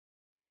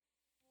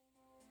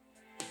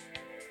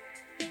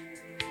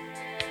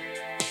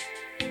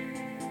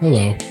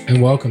Hello,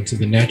 and welcome to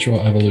the Natural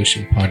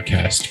Evolution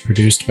podcast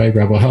produced by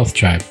Rebel Health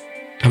Tribe.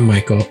 I'm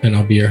Michael, and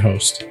I'll be your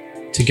host.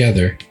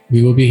 Together,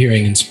 we will be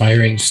hearing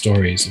inspiring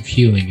stories of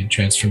healing and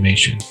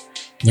transformation,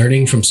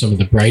 learning from some of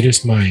the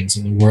brightest minds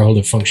in the world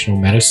of functional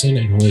medicine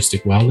and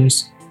holistic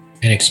wellness,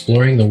 and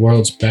exploring the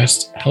world's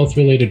best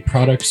health-related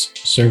products,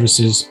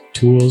 services,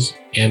 tools,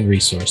 and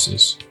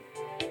resources.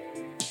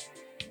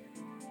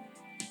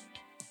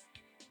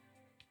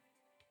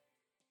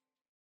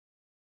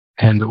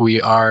 And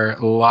we are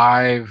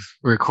live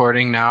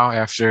recording now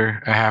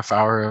after a half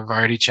hour of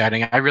already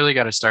chatting. I really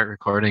got to start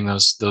recording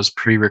those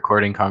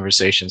pre-recording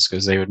conversations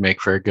because they would make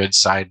for a good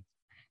side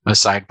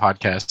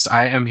podcast.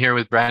 I am here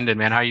with Brendan,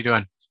 man. How you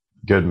doing?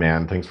 Good,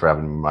 man. Thanks for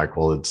having me,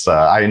 Michael. It's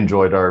I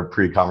enjoyed our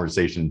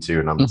pre-conversation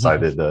too, and I'm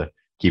excited to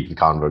keep the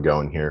convo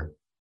going here.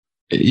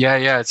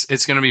 Yeah,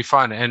 it's going to be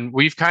fun, and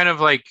we've kind of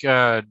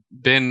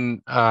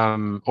been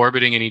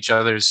orbiting in each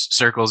other's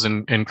circles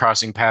and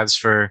crossing paths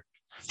for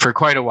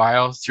quite a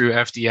while through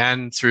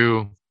FDN,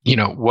 through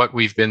what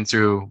we've been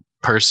through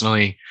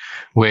personally,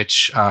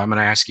 which I'm going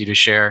to ask you to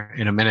share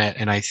in a minute.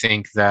 And I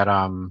think that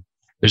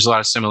there's a lot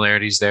of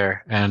similarities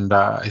there, and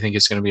I think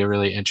it's going to be a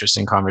really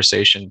interesting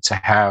conversation to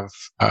have.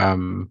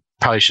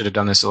 Probably should have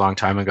done this a long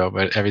time ago,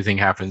 but everything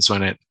happens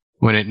when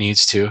it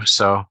needs to.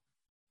 So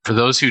for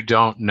those who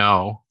don't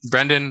know,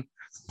 Brendan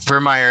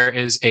Vermeire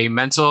is a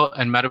mental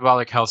and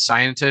metabolic health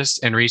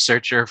scientist and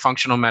researcher,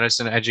 functional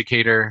medicine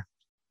educator,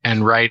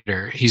 and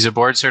writer. He's a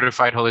board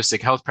certified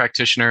holistic health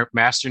practitioner,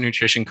 master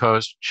nutrition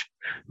coach,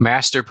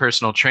 master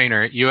personal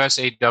trainer,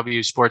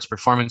 USAW sports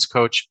performance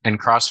coach, and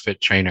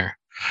CrossFit trainer.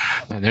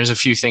 And there's a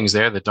few things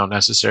there that don't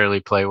necessarily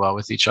play well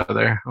with each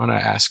other. I want to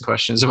ask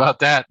questions about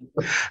that.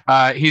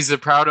 He's the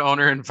proud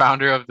owner and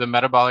founder of the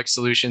Metabolic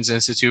Solutions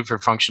Institute for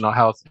Functional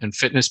Health and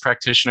Fitness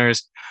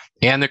Practitioners,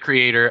 and the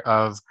creator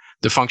of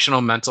the Functional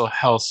Mental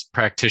Health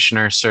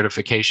Practitioner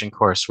Certification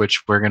course,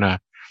 which we're going to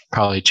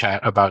probably chat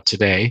about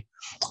today.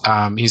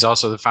 He's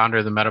also the founder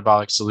of the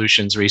Metabolic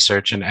Solutions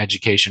Research and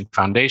Education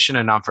Foundation,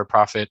 a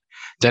non-for-profit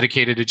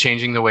dedicated to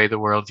changing the way the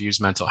world views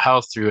mental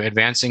health through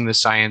advancing the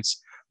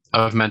science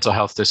of mental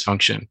health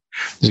dysfunction.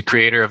 He's the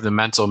creator of the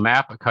Mental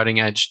Map, a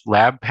cutting-edge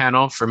lab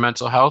panel for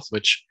mental health,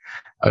 which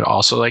I'd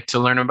also like to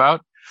learn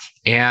about.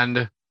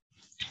 And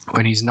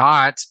when he's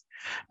not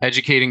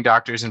educating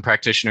doctors and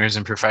practitioners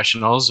and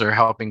professionals or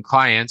helping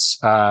clients,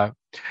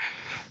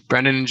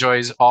 Brendan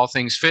enjoys all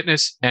things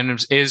fitness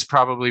and is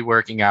probably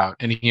working out.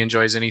 And he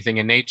enjoys anything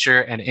in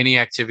nature and any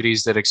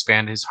activities that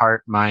expand his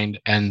heart, mind,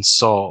 and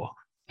soul.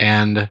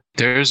 And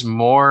there's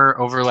more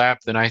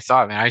overlap than I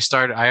thought. Man,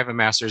 I have a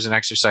master's in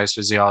exercise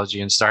physiology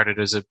and started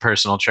as a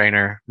personal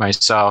trainer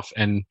myself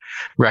and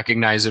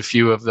recognize a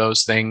few of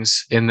those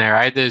things in there.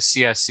 I did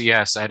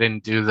CSCS. I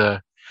didn't do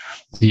the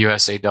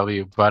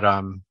USAW, but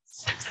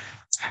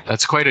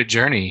that's quite a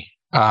journey.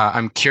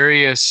 I'm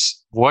curious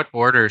what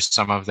order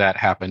some of that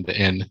happened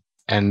in,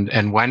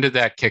 and when did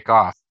that kick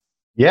off?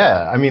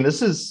 Yeah, I mean,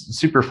 this is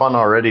super fun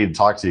already to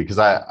talk to you because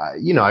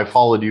I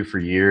followed you for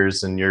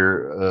years, and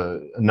you're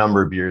a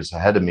number of years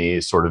ahead of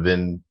me, sort of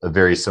in a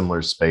very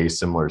similar space,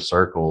 similar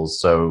circles.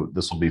 So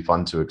this will be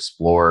fun to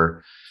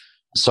explore.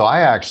 So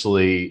I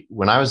actually,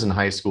 when I was in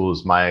high school, it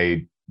was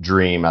my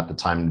dream at the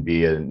time to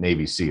be a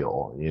Navy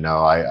SEAL.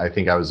 I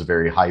think I was a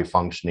very high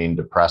functioning,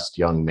 depressed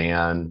young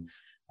man.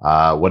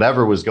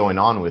 Whatever was going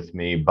on with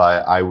me,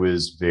 but I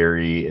was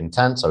very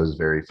intense. I was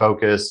very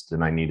focused,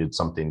 and I needed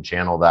something to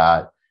channel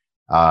that.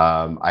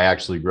 I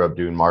actually grew up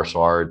doing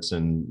martial arts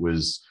and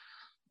was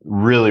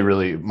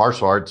really,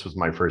 martial arts was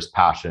my first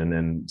passion.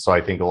 And so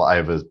I think I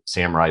have a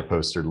samurai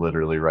poster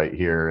literally right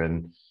here.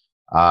 And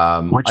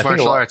which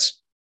martial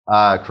arts?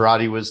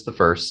 Karate was the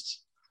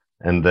first,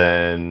 and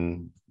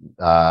then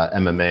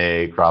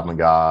MMA, Krav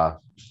Maga,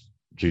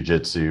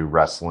 jiu-jitsu,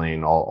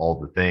 wrestling, all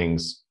the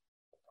things.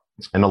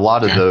 And a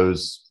lot of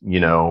those,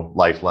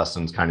 life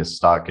lessons kind of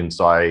stuck. And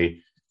so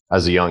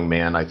as a young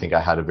man, I think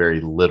I had a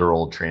very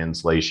literal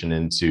translation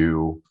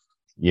into,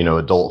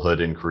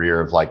 adulthood and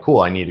career of like, cool,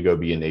 I need to go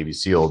be a Navy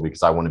SEAL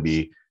because I want to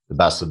be the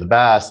best of the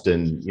best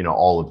and,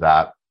 all of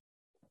that.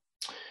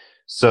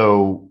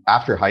 So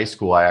after high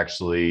school, I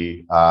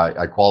actually,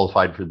 I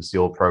qualified for the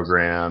SEAL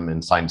program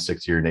and signed a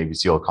 6-year Navy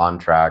SEAL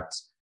contract.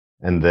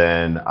 And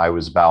then I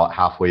was about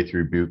halfway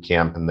through boot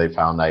camp and they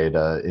found I had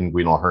an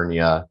inguinal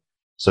hernia.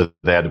 So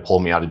they had to pull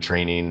me out of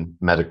training,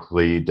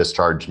 medically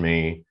discharge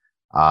me.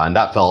 And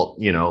that felt,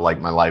 like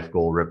my life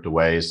goal ripped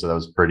away. So that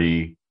was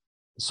pretty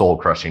soul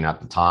crushing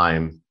at the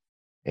time.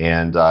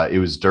 And it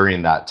was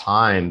during that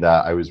time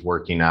that I was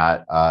working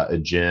at a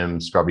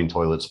gym, scrubbing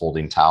toilets,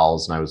 folding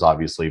towels. And I was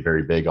obviously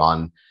very big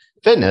on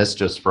fitness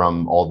just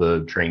from all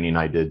the training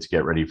I did to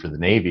get ready for the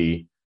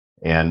Navy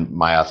and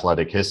my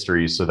athletic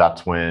history. So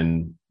that's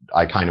when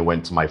I kind of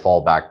went to my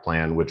fallback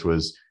plan, which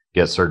was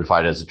get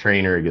certified as a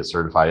trainer, get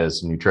certified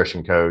as a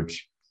nutrition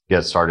coach,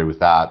 get started with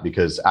that,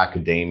 because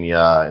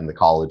academia and the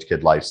college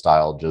kid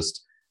lifestyle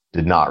just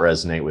did not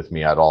resonate with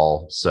me at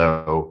all.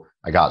 So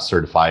I got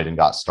certified and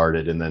got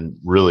started, and then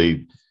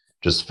really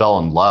just fell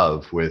in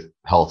love with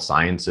health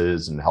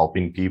sciences and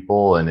helping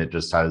people. And it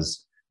just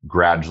has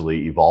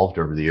gradually evolved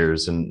over the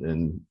years,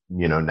 and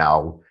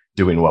now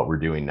doing what we're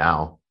doing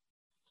now.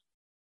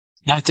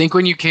 I think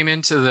when you came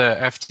into the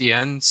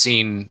FDN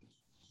scene,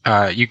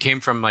 you came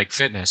from like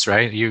fitness,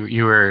 right?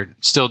 You were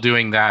still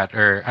doing that,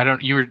 or I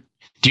don't.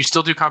 Do you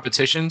still do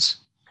competitions?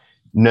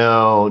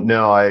 No,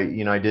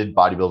 I did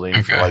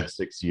bodybuilding for Okay. like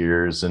 6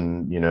 years,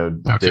 and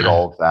did Okay.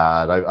 all of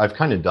that. I've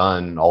kind of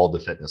done all the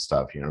fitness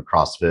stuff,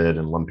 CrossFit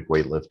and Olympic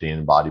weightlifting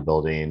and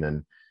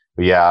bodybuilding,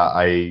 but yeah,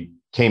 I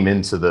came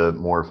into the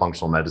more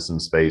functional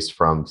medicine space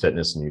from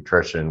fitness and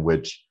nutrition,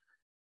 which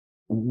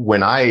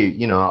when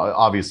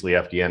obviously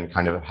FDN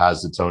kind of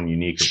has its own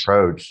unique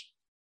approach.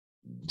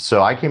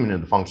 So I came into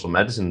the functional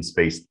medicine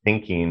space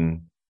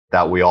thinking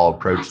that we all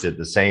approached it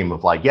the same,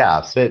 of like,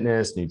 yeah,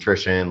 fitness,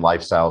 nutrition,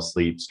 lifestyle,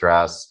 sleep,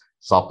 stress,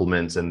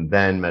 supplements, and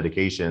then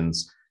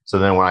medications. So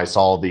then when I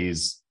saw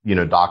these,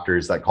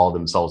 doctors that call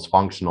themselves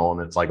functional,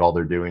 and it's like all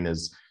they're doing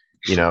is,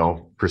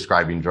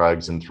 prescribing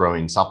drugs and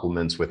throwing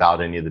supplements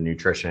without any of the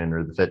nutrition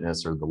or the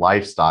fitness or the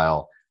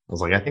lifestyle, I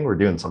was like, I think we're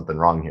doing something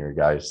wrong here,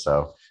 guys.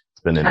 So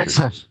it's been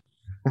interesting.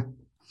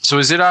 So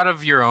is it out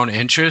of your own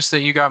interest that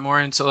you got more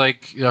into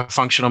like a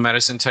functional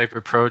medicine type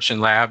approach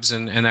and labs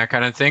and that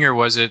kind of thing? Or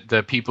was it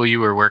the people you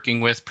were working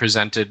with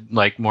presented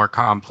like more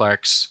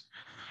complex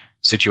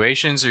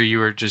situations, or you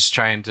were just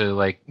trying to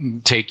like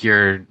take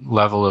your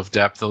level of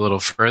depth a little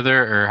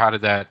further, or how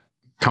did that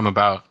come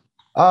about?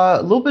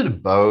 A little bit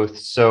of both.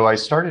 So I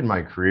started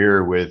my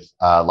career with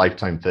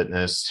Lifetime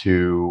Fitness,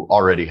 who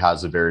already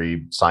has a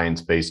very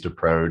science-based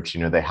approach.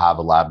 They have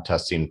a lab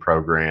testing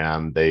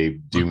program. They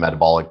do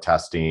metabolic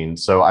testing.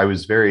 So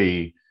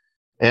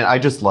and I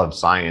just love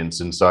science.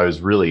 And so I was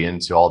really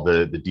into all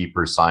the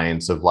deeper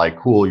science of like,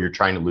 cool, you're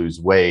trying to lose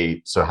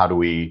weight. So how do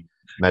we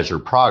measure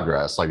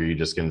progress? Like, are you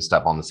just going to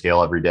step on the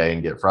scale every day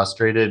and get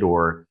frustrated?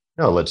 Or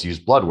no, let's use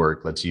blood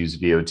work. Let's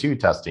use VO2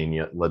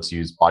 testing. Let's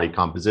use body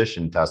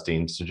composition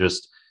testing. So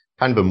just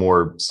kind of a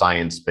more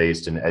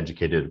science-based and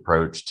educated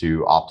approach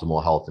to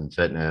optimal health and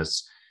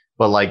fitness.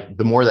 But like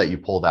the more that you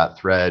pull that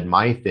thread,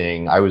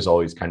 I was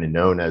always kind of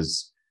known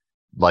as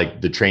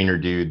like the trainer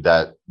dude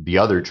that the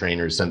other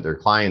trainers sent their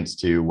clients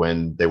to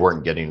when they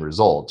weren't getting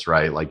results,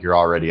 right? Like, you're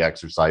already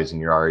exercising,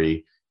 you're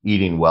already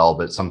eating well,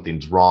 but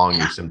something's wrong,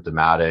 you're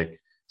symptomatic.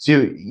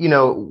 So,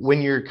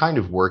 when you're kind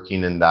of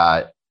working in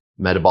that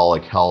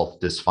metabolic health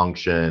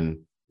dysfunction,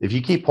 if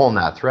you keep pulling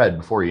that thread,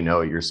 before you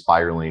know it, you're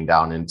spiraling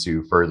down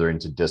further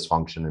into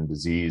dysfunction and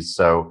disease.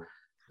 So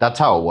that's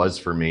how it was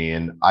for me.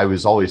 And I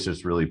was always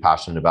just really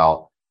passionate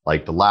about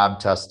like the lab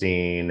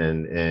testing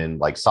and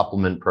like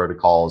supplement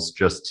protocols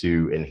just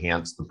to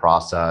enhance the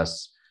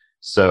process.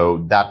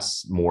 So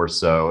that's more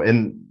so.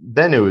 And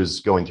then it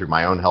was going through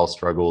my own health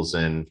struggles,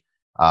 and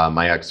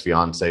my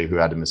ex-fiance who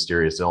had a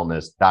mysterious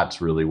illness.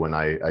 That's really when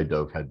I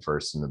dove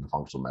headfirst into the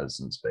functional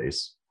medicine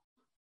space.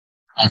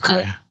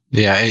 Okay.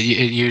 Yeah, it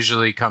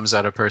usually comes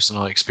out of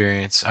personal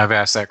experience. I've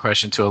asked that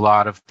question to a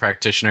lot of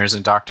practitioners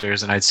and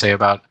doctors, and I'd say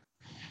about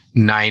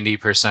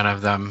 90%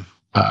 of them,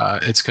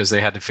 it's because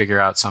they had to figure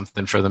out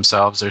something for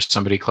themselves or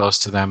somebody close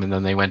to them, and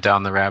then they went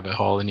down the rabbit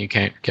hole and you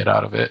can't get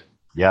out of it.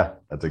 Yeah,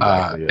 that's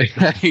exactly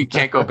it. You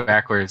can't go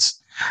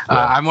backwards.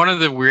 Yeah. I'm one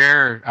of the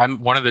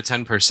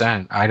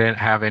 10%. I didn't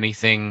have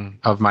anything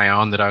of my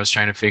own that I was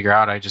trying to figure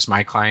out.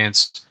 My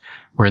clients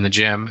were in the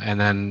gym, and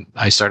then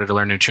I started to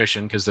learn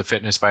nutrition because the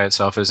fitness by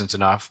itself isn't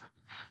enough.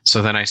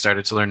 So then I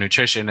started to learn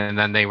nutrition, and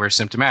then they were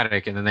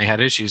symptomatic, and then they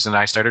had issues, and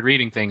I started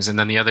reading things, and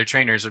then the other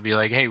trainers would be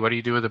like, hey, what do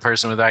you do with a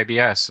person with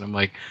IBS? And I'm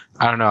like,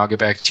 I don't know, I'll get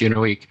back to you in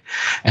a week.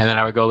 And then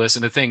I would go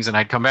listen to things, and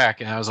I'd come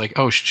back, and I was like,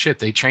 oh shit,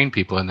 they train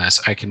people in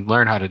this. I can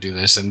learn how to do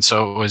this. And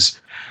so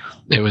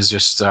it was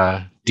just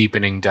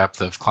deepening depth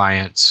of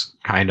clients,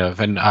 kind of.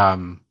 And I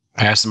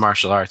asked the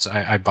martial arts.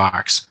 I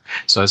box,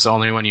 so that's the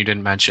only one you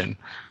didn't mention.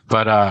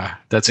 But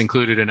that's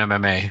included in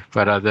MMA.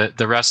 But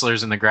the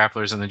wrestlers and the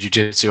grapplers and the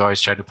jiu-jitsu always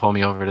tried to pull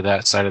me over to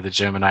that side of the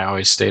gym, and I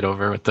always stayed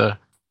over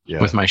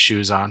with my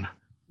shoes on.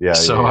 Yeah.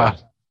 So, yeah.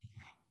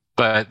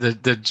 But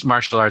the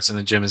martial arts in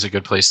the gym is a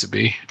good place to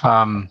be.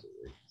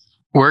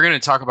 We're going to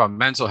talk about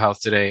mental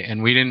health today,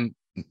 and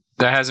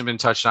that hasn't been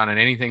touched on in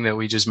anything that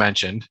we just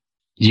mentioned.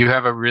 You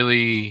have a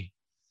really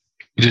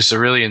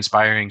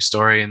inspiring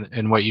story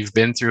in what you've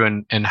been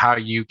through and how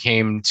you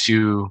came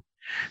to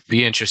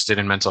be interested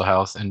in mental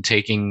health, and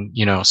taking,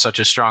 such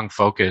a strong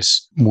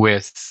focus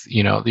with,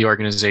 the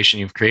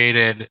organization you've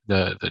created,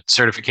 the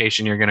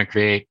certification you're going to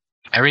create,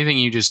 everything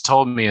you just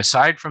told me,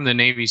 aside from the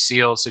Navy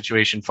SEAL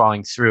situation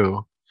falling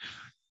through,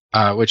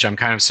 which I'm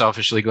kind of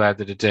selfishly glad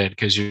that it did,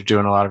 because you're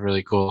doing a lot of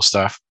really cool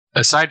stuff.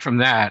 Aside from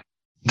that,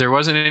 there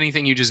wasn't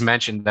anything you just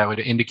mentioned that would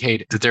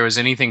indicate that there was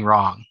anything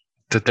wrong,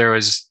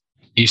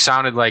 you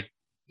sounded like,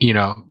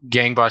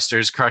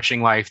 gangbusters,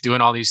 crushing life,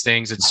 doing all these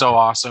things. It's so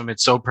awesome.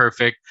 It's so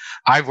perfect.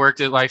 I've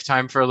worked at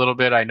Lifetime for a little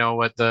bit. I know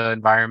what the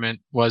environment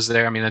was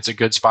there. I mean, that's a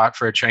good spot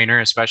for a trainer,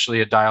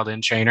 especially a dialed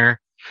in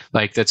trainer,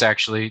 like that's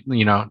actually,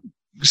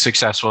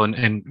 successful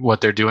in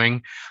what they're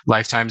doing.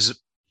 Lifetime's a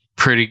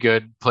pretty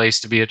good place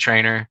to be a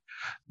trainer.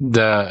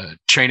 The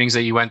trainings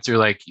that you went through,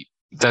 like,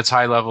 that's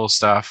high level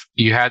stuff.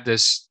 You had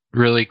this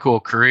really cool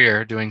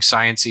career doing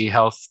sciencey,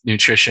 health,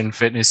 nutrition,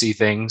 fitnessy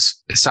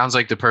things. It sounds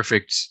like the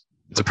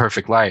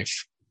perfect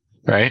life,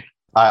 right?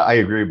 I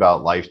agree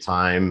about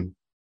lifetime.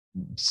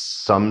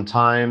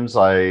 Sometimes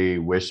I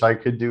wish I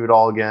could do it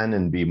all again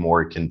and be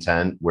more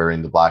content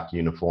wearing the black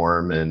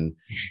uniform and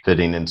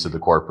fitting into the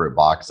corporate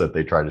box that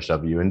they try to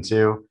shove you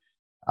into.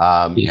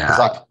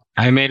 Yeah,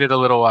 I made it a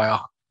little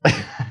while.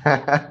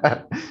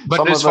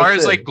 But as far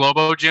as like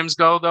Globo gyms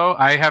go, though,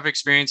 I have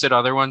experience at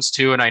other ones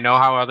too, and I know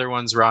how other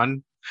ones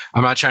run.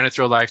 I'm not trying to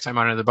throw Lifetime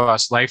under the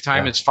bus.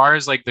 Lifetime, as far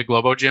as like the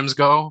Globo gyms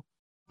go,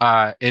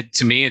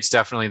 to me, it's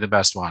definitely the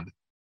best one.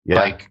 Yeah.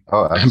 Like,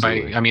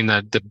 absolutely. I mean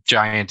the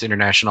giant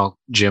international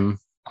gym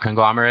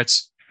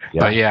conglomerates.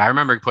 Yeah. But yeah, I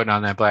remember putting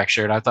on that black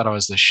shirt. I thought I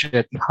was the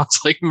shit. I was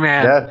like,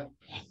 man,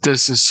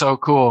 this is so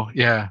cool.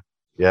 Yeah.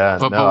 Yeah.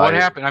 But what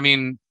happened? I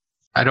mean,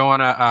 I don't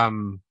want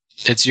to.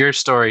 It's your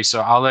story,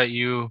 so I'll let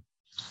you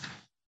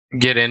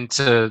get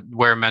into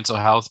where mental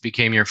health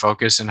became your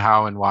focus and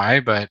how and why.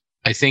 But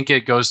I think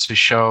it goes to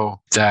show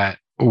that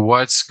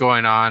what's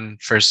going on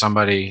for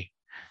somebody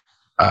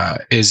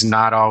is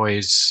not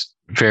always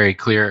very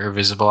clear or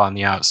visible on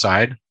the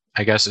outside,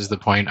 I guess is the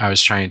point I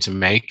was trying to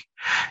make.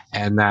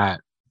 And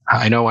that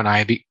I know when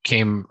I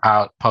came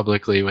out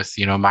publicly with,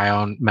 my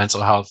own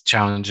mental health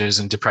challenges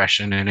and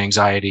depression and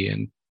anxiety,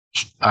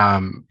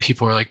 and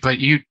people were like, but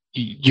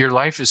your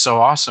life is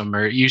so awesome,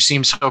 or you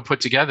seem so put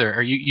together,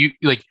 or you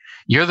like,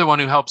 you're the one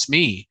who helps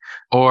me,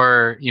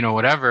 or,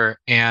 whatever.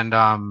 And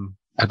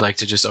I'd like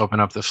to just open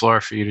up the floor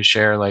for you to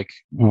share like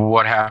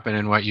what happened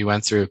and what you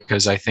went through,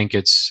 because I think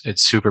it's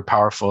super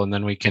powerful. And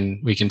then we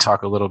can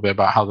talk a little bit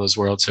about how those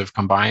worlds have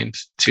combined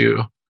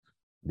to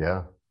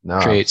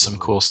create some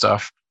cool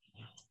stuff.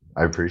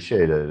 I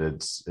appreciate it.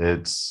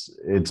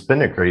 It's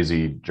been a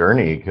crazy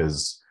journey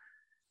because,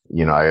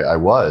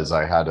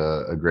 I had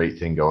a great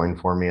thing going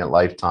for me at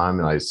Lifetime,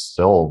 and I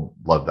still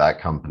love that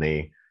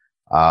company.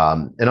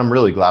 And I'm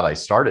really glad I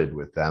started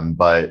with them.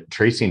 But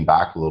tracing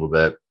back a little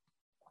bit,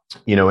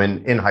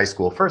 in high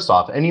school, first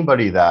off,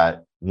 anybody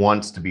that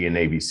wants to be a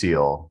Navy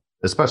SEAL,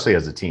 especially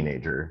as a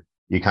teenager,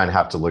 you kind of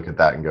have to look at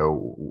that and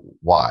go,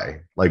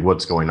 why? Like,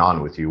 what's going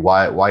on with you?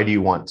 Why do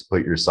you want to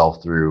put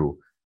yourself through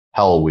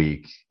Hell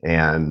Week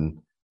and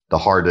the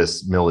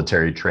hardest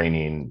military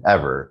training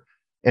ever?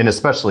 And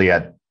especially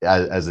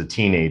as a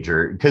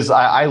teenager, because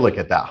I look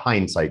at that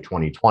hindsight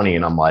 2020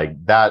 and I'm like,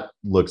 that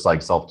looks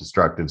like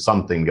self-destructive,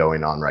 something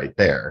going on right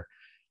there.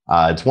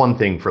 It's one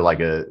thing for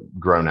like a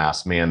grown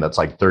ass man that's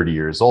like 30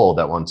 years old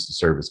that wants to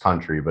serve his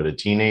country, but a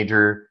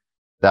teenager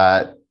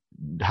that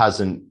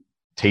hasn't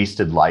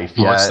tasted life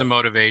yet. What's the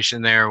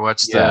motivation there?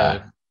 What's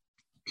the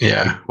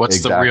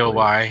real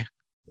why?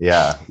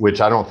 Yeah,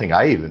 which I don't think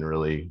I even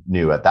really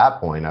knew at that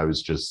point. I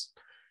was just,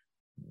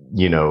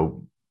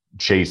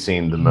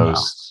 chasing the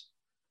most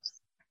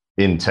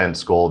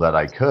intense goal that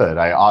I could.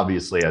 I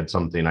obviously had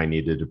something I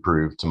needed to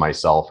prove to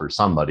myself or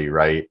somebody,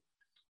 right?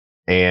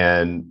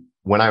 And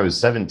when I was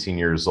 17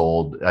 years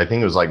old, I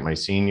think it was like my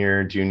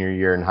junior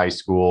year in high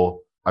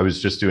school, I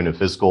was just doing a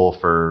physical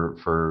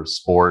for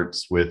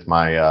sports with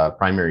my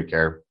primary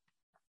care.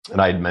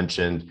 And I had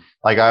mentioned,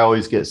 like, I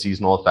always get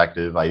seasonal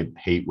affective. I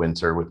hate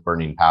winter with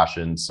burning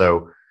passion.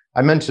 So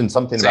I mentioned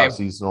something about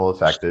seasonal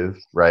affective,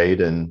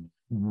 right? And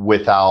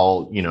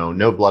without,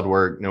 no blood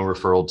work, no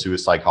referral to a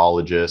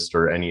psychologist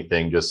or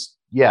anything, just,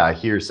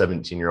 here's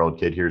 17-year-old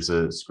kid, here's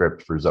a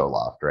script for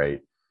Zoloft,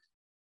 right?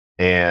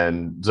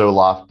 And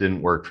Zoloft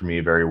didn't work for me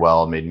very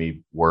well. It made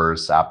me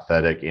worse,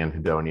 apathetic,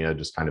 anhedonia,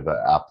 just kind of an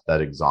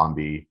apathetic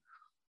zombie.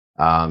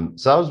 So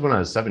that was when I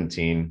was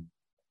 17.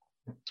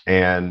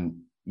 And,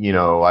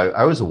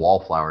 I was a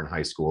wallflower in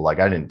high school. Like,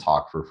 I didn't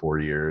talk for 4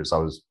 years. I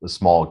was a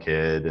small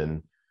kid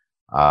and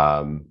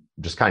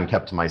just kind of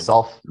kept to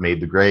myself, made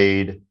the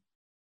grade,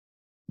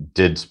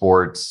 did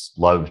sports,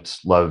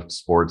 loved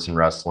sports and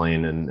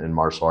wrestling and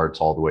martial arts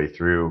all the way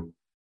through.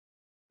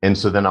 And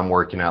so then I'm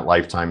working at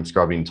Lifetime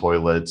scrubbing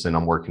toilets, and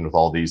I'm working with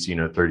all these,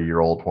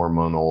 30-year-old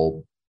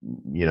hormonal,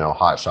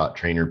 hotshot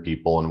trainer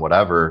people and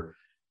whatever.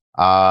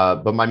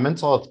 But my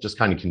mental health just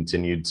kind of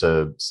continued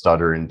to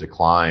stutter and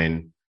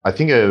decline. I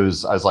think I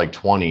was like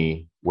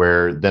 20,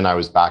 where then I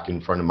was back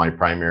in front of my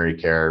primary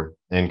care,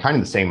 and kind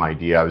of the same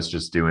idea. I was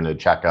just doing a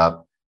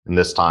checkup, and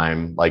this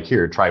time, like,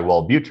 here, try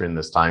Wellbutrin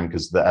this time,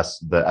 because the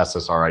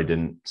SSRI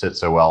didn't sit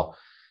so well.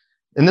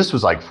 And this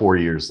was like 4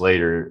 years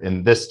later.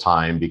 And this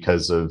time,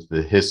 because of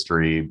the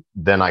history,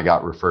 then I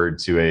got referred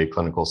to a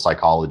clinical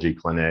psychology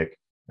clinic,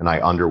 and I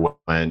underwent,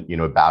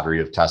 a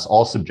battery of tests,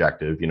 all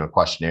subjective,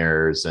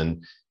 questionnaires,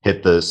 and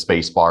hit the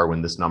space bar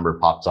when this number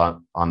pops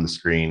on the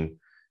screen.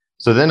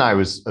 So then I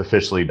was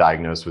officially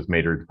diagnosed with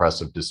major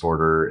depressive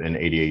disorder and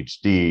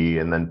ADHD,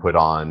 and then put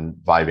on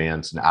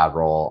Vyvanse and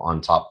Adderall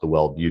on top of the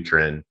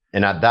Wellbutrin.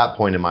 And at that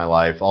point in my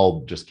life,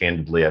 I'll just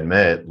candidly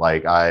admit,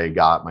 like, I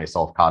got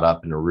myself caught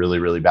up in a really,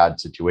 really bad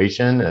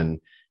situation, and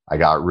I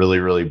got really,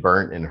 really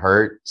burnt and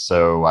hurt.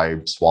 So I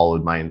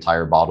swallowed my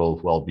entire bottle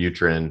of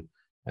Wellbutrin,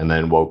 and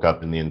then woke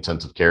up in the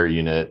intensive care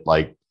unit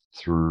like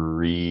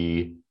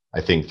 3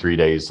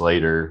 days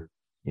later.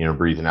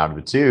 breathing out of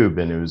a tube.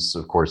 And it was,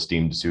 of course,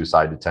 deemed a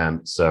suicide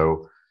attempt.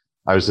 So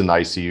I was in the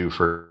ICU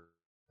for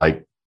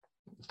like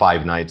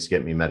 5 nights to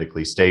get me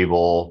medically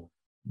stable,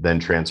 then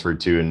transferred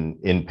to an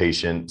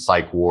inpatient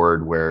psych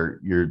ward where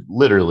you're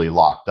literally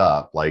locked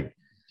up. Like,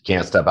 you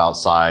can't step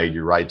outside,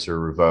 your rights are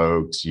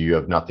revoked, you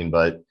have nothing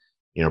but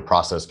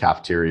processed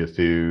cafeteria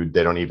food.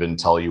 They don't even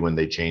tell you when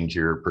they change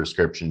your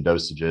prescription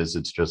dosages.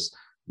 It's just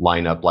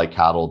line up like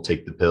cattle,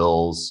 take the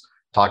pills,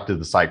 talk to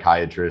the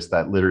psychiatrist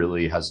that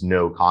literally has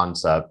no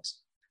concept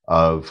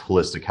of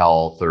holistic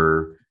health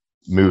or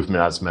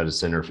movement as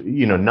medicine, or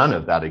none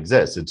of that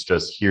exists. It's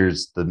just,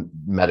 here's the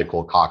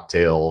medical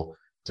cocktail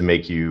to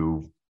make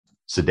you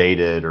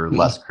sedated or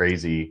less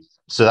crazy.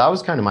 So that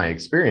was kind of my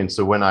experience.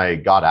 So when I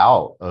got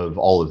out of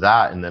all of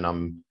that, and then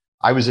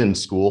I was in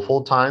school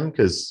full time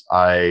because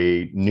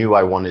I knew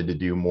I wanted to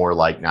do more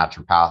like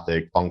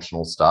naturopathic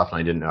functional stuff, and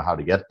I didn't know how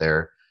to get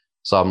there.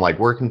 So I'm like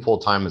working full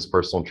time as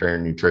personal trainer,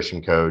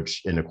 nutrition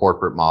coach in a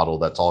corporate model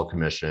that's all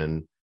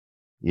commission,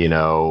 going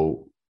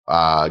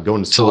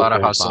to school a lot of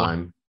full hustle.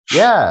 time.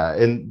 Yeah.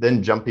 And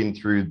then jumping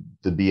through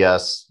the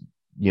BS,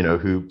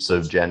 hoops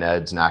of gen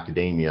eds and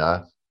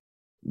academia,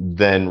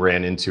 then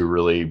ran into a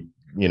really,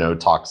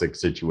 toxic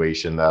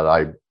situation that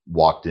I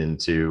walked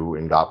into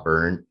and got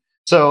burnt.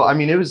 So, I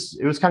mean, it was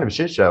kind of a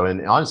shit show.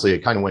 And honestly, it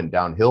kind of went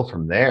downhill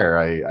from there.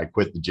 I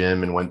quit the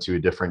gym and went to a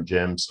different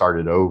gym,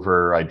 started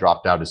over. I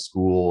dropped out of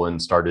school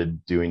and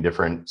started doing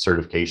different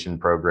certification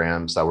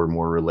programs that were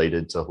more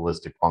related to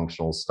holistic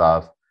functional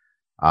stuff.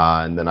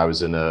 And then I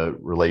was in a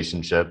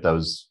relationship that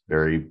was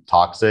very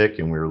toxic,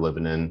 and we were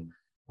living in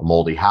a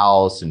moldy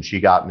house, and she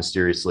got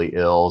mysteriously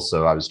ill.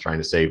 So I was trying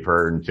to save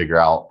her and figure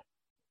out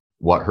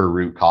what her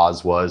root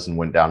cause was, and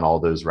went down all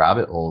those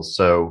rabbit holes.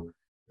 So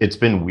it's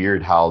been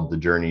weird how the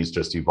journey's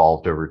just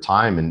evolved over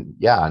time. And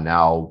yeah,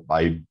 now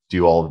I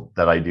do all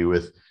that I do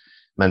with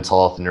mental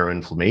health and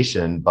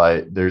neuroinflammation,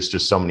 but there's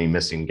just so many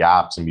missing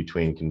gaps in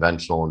between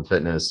conventional and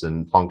fitness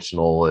and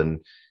functional. And,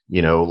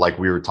 like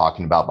we were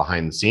talking about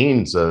behind the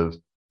scenes of,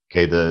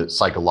 okay, the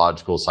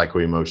psychological,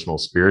 psycho-emotional,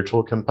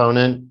 spiritual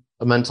component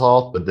of mental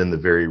health, but then the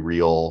very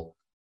real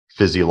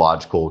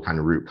physiological kind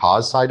of root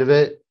cause side of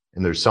it.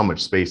 And there's so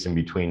much space in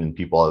between, and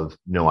people have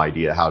no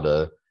idea how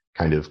to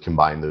kind of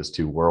combine those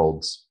two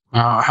worlds.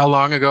 How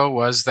long ago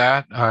was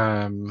that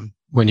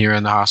when you were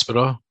in the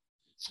hospital?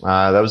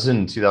 That was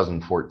in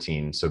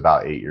 2014, so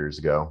about 8 years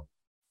ago.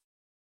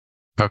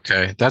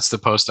 Okay, that's the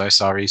post I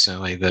saw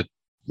recently. That,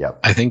 yep.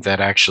 I think that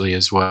actually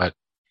is what,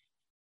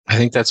 I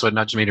think that's what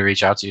nudged me to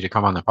reach out to you to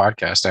come on the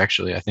podcast.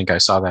 Actually, I think I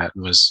saw that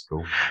and was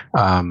cool.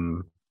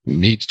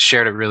 He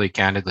shared it really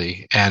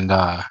candidly, and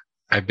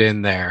I've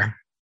been there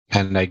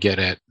and I get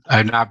it.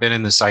 I've not been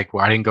in the psych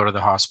ward. I didn't go to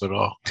the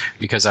hospital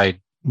because I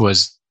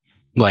was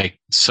like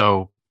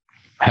so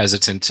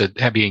hesitant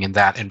to being in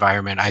that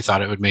environment. I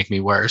thought it would make me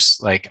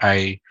worse. Like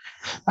I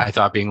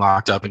thought being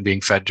locked up and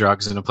being fed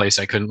drugs in a place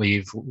I couldn't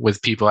leave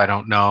with people I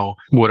don't know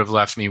would have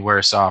left me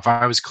worse off.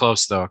 I was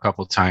close though a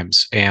couple of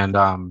times, and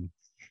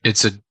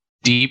it's a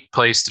deep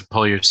place to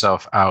pull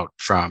yourself out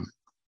from.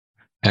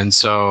 And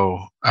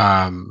so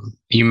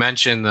you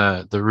mentioned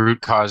the root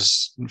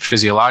cause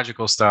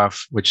physiological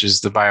stuff, which is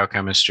the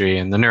biochemistry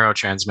and the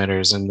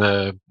neurotransmitters and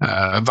the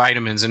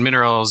vitamins and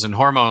minerals and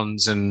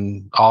hormones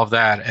and all of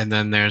that. And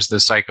then there's the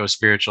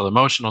psycho-spiritual,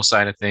 emotional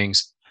side of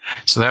things.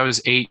 So that was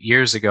 8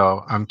 years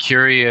ago. I'm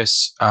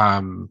curious,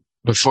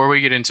 before we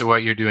get into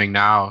what you're doing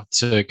now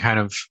to kind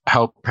of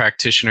help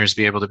practitioners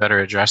be able to better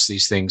address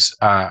these things,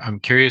 I'm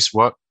curious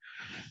what,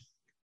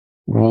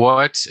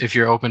 if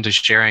you're open to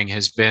sharing,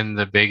 has been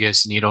the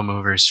biggest needle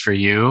movers for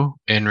you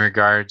in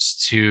regards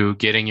to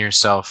getting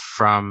yourself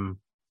from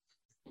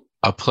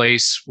a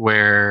place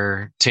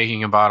where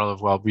taking a bottle of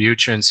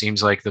Wellbutrin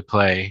seems like the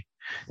play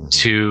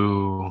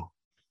to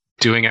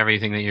doing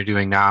everything that you're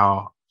doing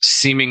now,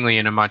 seemingly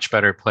in a much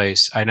better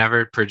place. I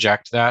never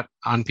project that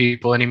on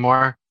people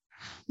anymore.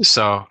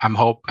 So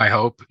I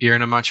hope you're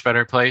in a much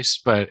better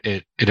place, but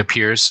it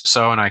appears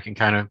so. And I can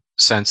kind of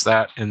sense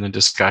that in the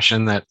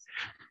discussion that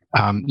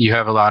you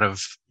have a lot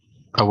of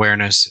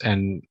awareness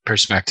and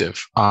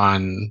perspective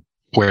on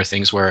where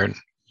things were. And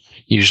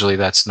usually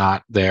that's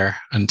not there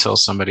until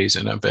somebody's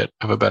in a bit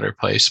of a better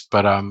place.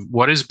 But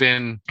what has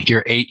been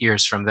your 8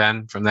 years from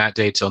that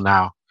day till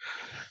now,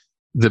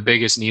 the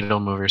biggest needle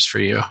movers for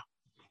you?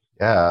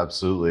 Yeah,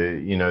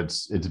 absolutely.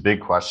 It's a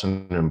big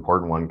question, an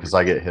important one, because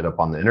I get hit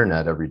up on the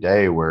internet every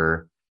day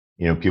where,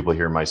 people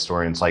hear my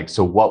story and it's like,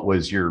 so what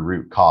was your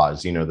root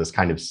cause? This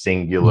kind of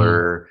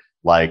singular,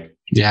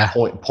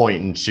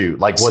 point and shoot.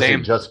 Like, was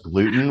it just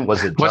gluten?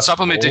 Was it what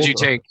supplement did you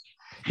take?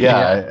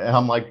 Yeah. And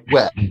I'm like,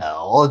 well,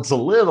 it's a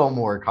little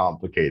more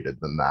complicated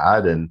than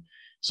that. And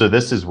so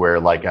this is where,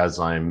 like, as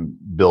I'm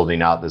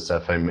building out this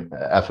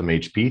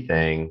FMHP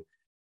thing,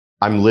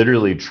 I'm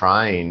literally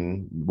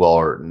trying,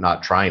 or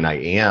not trying,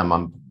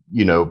 I'm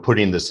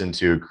putting this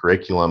into a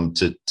curriculum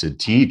to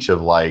teach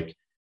of like,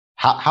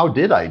 how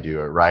did I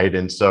do it? Right.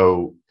 And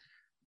so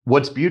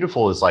what's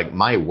beautiful is like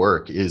my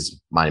work is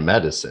my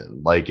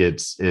medicine. Like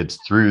it's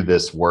through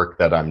this work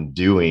that I'm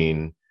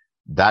doing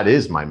that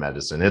is my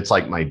medicine. It's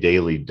like my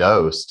daily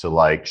dose to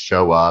like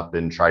show up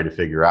and try to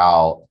figure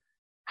out,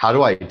 how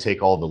do I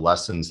take all the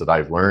lessons that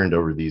I've learned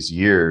over these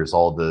years,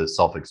 all the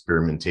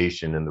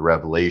self-experimentation and the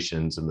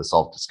revelations and the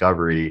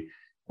self-discovery,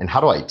 and how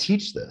do I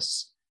teach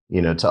this,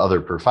 to other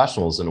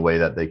professionals in a way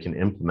that they can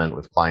implement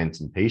with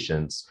clients and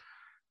patients?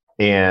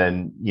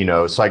 And,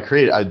 so I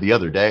created, the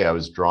other day, I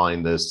was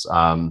drawing this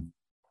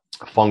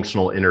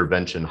functional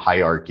intervention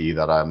hierarchy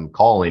that I'm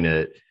calling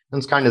it. And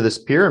it's kind of this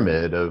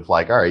pyramid of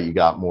like, all right, you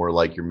got more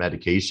like your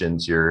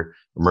medications, your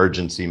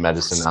emergency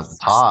medicine at the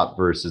top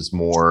versus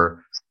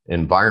more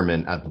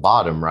environment at the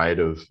bottom, right?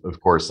 Of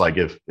course, like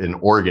if an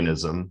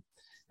organism,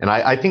 and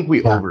I think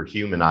we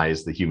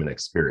overhumanize the human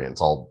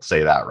experience. I'll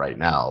say that right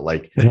now.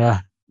 Like,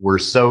 we're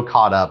so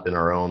caught up in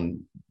our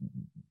own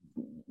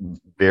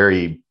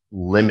very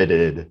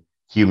limited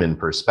human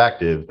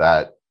perspective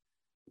that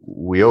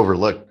we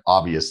overlook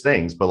obvious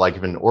things. But like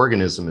if an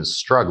organism is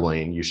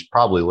struggling, you should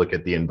probably look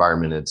at the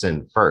environment it's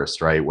in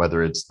first, right?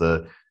 Whether it's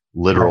the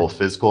literal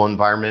physical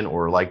environment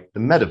or like the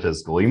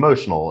metaphysical,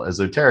 emotional,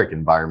 esoteric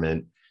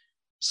environment.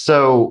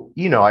 So,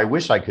 I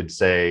wish I could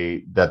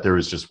say that there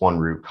was just one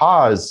root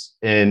cause.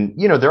 And,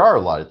 there are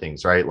a lot of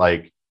things, right?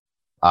 Like,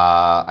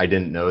 I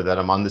didn't know that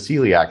I'm on the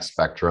celiac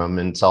spectrum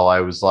until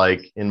I was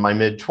like in my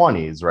mid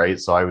 20s, right?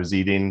 So I was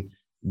eating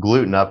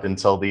gluten up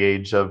until the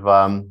age of,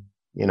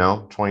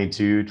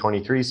 22,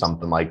 23,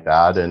 something like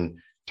that. And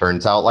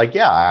turns out like,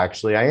 yeah,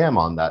 actually I am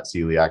on that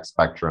celiac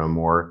spectrum.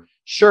 Or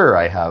sure,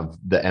 I have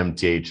the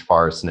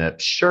MTHFR SNP.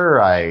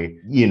 Sure, I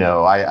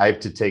have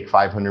to take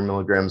 500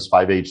 milligrams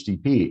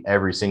 5-HTP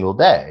every single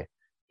day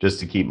just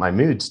to keep my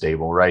mood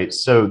stable, right?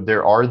 So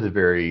there are the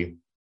very,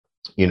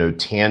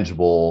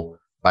 tangible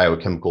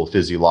biochemical,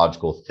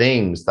 physiological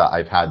things that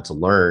I've had to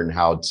learn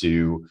how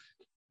to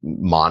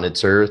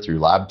monitor through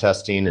lab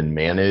testing and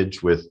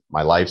manage with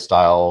my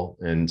lifestyle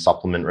and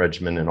supplement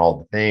regimen and all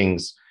the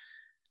things.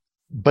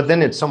 But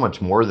then it's so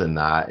much more than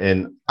that.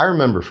 And I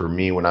remember for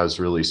me, when I was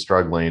really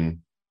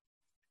struggling,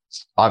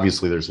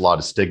 obviously there's a lot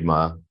of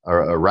stigma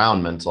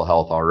around mental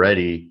health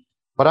already,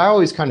 but I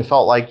always kind of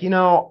felt like,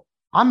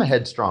 I'm a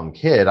headstrong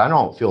kid. I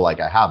don't feel like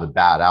I have a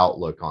bad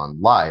outlook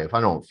on life. I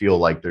don't feel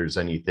like there's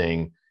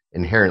anything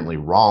inherently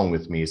wrong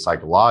with me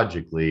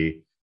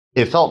psychologically.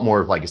 It felt more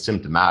of like a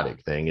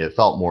symptomatic thing. It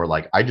felt more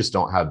like I just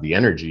don't have the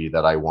energy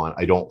that I want.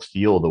 I don't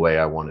feel the way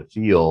I want to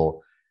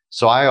feel.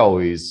 So I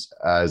always,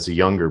 as a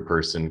younger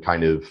person,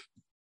 kind of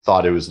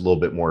thought it was a little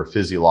bit more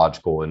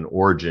physiological in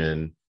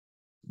origin.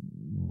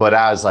 But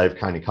as I've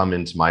kind of come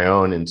into my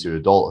own, into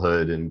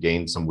adulthood and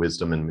gained some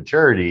wisdom and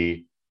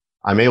maturity,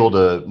 I'm able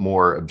to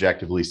more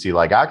objectively see,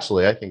 like,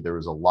 actually, I think there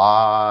was a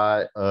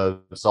lot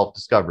of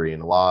self-discovery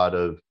and a lot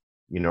of,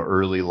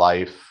 early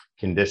life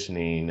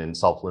conditioning and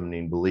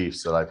self-limiting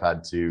beliefs that I've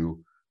had to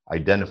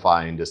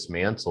identify and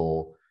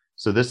dismantle.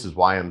 So this is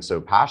why I'm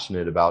so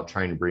passionate about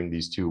trying to bring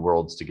these two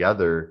worlds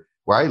together,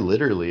 where I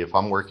literally, if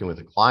I'm working with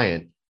a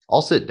client,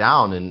 I'll sit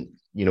down and,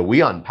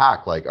 we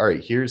unpack like, all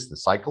right, here's the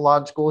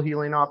psychological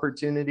healing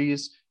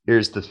opportunities.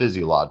 Here's the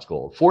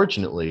physiological.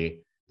 Fortunately,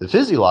 the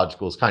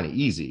physiological is kind of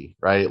easy,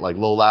 right? Like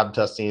low lab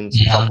testing,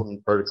 some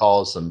supplement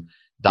protocols, some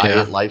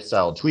diet,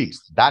 lifestyle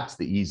tweaks. That's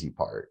the easy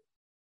part.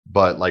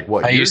 But like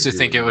what I used to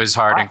think it was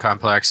hard and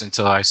complex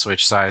until I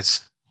switched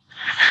sides.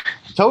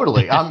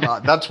 Totally.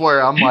 That's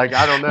where I'm like,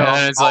 I don't know.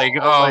 And it's like,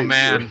 oh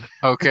man,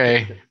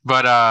 okay.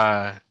 But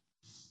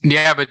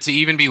but to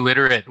even be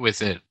literate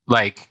with it,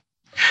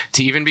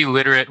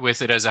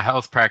 as a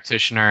health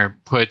practitioner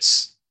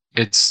puts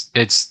it's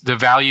the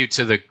value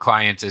to the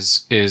client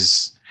is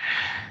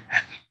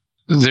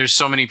there's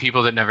so many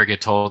people that never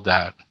get told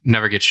that,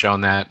 never get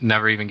shown that,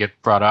 never even get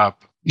brought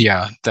up.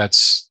 Yeah,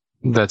 that's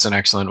an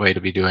excellent way to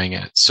be doing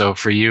it. So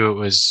for you, it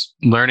was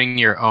learning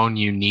your own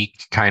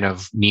unique kind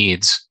of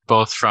needs,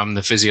 both from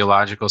the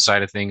physiological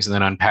side of things and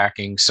then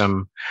unpacking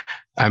some,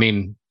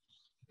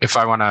 if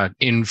I want to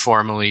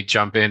informally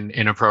jump in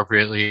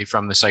inappropriately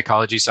from the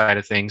psychology side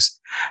of things,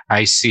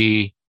 I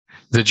see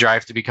the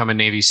drive to become a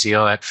Navy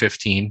SEAL at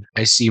 15.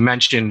 I see you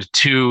mentioned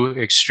 2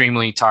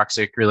 extremely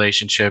toxic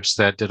relationships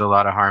that did a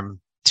lot of harm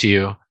to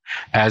you.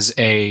 As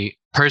a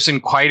person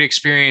quite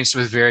experienced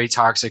with very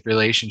toxic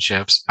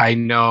relationships, I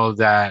know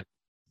that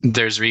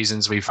there's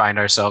reasons we find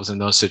ourselves in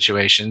those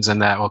situations,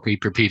 and that will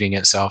keep repeating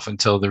itself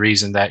until the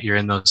reason that you're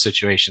in those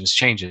situations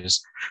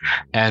changes.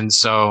 And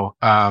so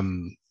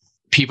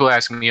people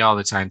ask me all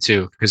the time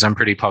too, because I'm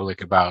pretty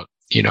public about,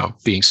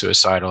 being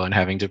suicidal and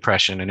having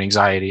depression and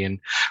anxiety and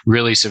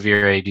really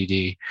severe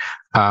ADD,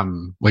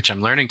 which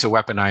I'm learning to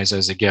weaponize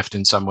as a gift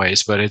in some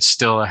ways, but it's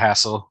still a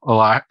hassle a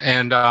lot.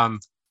 And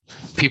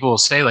people will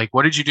say like,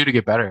 what did you do to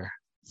get better?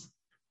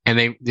 And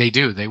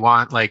they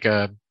want like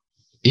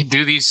you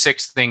do these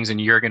 6 things and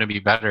you're going to be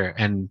better.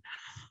 And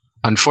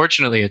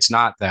unfortunately, it's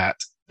not that.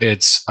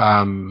 It's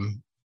a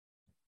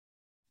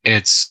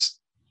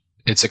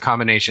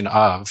combination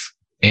of,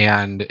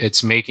 and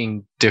it's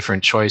making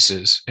different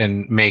choices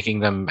and making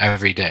them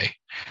every day.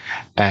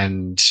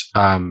 And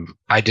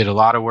I did a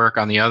lot of work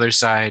on the other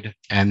side.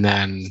 And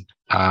then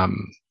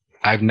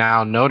I've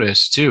now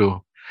noticed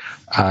too,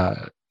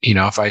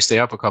 if I stay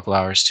up a couple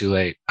hours too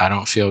late, I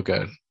don't feel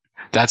good.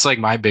 That's like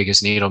my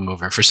biggest needle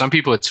mover. For some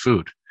people, it's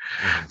food.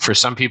 Mm-hmm. For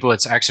some people,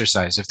 it's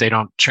exercise. If they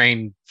don't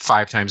train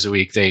 5 times a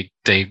week, they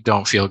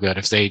don't feel good.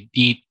 If they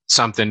eat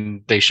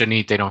something they shouldn't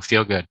eat, they don't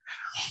feel good.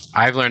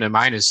 I've learned that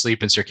mine is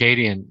sleep and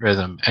circadian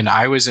rhythm. And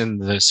I was in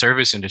the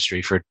service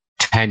industry for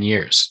 10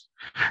 years.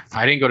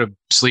 I didn't go to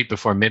sleep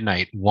before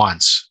midnight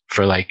once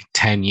for like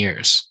 10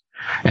 years.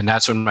 And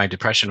that's when my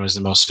depression was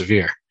the most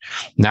severe.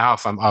 Now,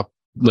 if I'm up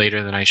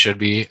later than I should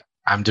be,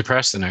 I'm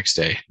depressed the next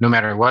day, no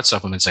matter what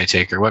supplements I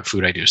take or what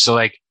food I do. So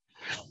like,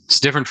 it's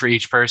different for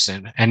each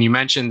person. And you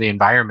mentioned the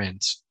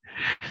environment.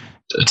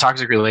 A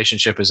toxic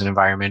relationship is an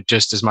environment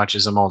just as much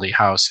as a moldy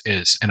house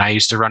is. And I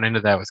used to run into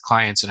that with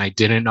clients and I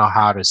didn't know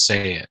how to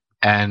say it.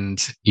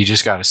 And you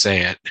just got to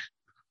say it.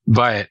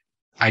 But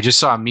I just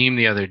saw a meme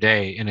the other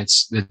day and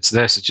it's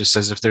this. It just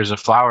says, if there's a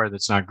flower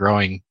that's not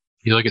growing,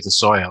 you look at the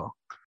soil.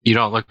 You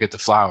don't look at the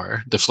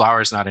flower. The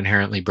flower is not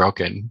inherently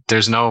broken.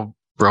 There's no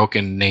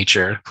broken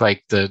nature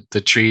like the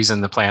trees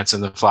and the plants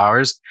and the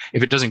flowers.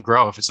 If it doesn't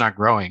grow, if it's not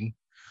growing,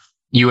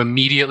 you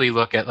immediately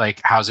look at like,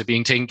 how's it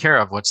being taken care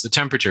of? What's the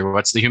temperature?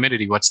 What's the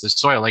humidity? What's the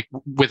soil? Like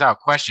without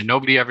question,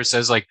 nobody ever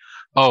says like,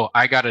 oh,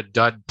 I got a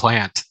dud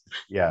plant.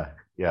 Yeah.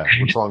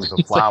 What's wrong with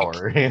the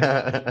flower?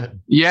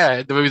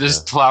 Like,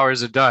 this flower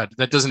is a dud.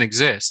 That doesn't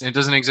exist. And it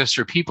doesn't exist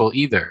for people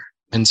either.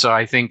 And so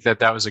I think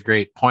that was a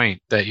great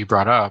point that you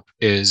brought up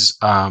is,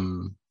 that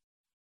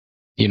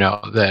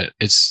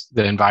it's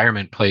the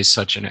environment plays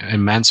such an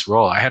immense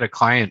role. I had a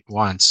client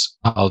once,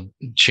 I'll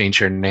change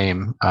her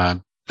name,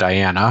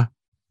 Diana,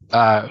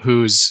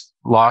 who's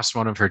lost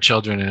one of her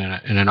children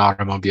in an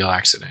automobile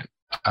accident.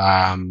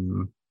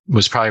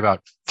 Was probably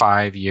about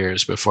 5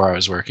 years before I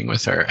was working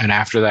with her. And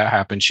after that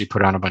happened, she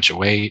put on a bunch of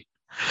weight.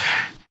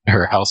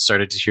 Her health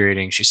started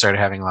deteriorating. She started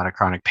having a lot of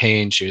chronic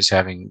pain. She was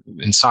having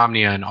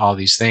insomnia and all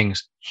these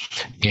things.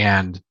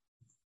 And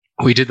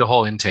we did the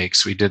whole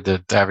intakes. We did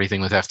the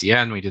everything with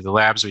FDN. We did the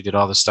labs. We did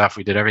all the stuff.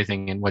 We did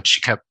everything. And what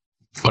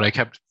I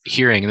kept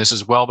hearing, and this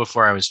is well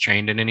before I was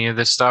trained in any of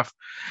this stuff,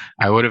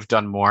 I would have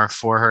done more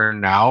for her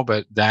now,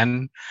 but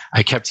then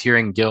I kept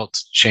hearing guilt,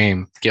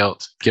 shame,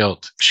 guilt,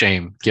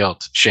 shame,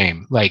 guilt,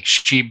 shame. Like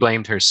she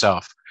blamed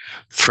herself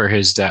for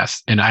his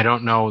death. And I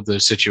don't know the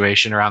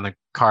situation around the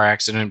car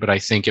accident, but I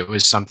think it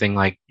was something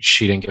like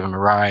she didn't give him a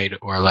ride,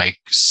 or like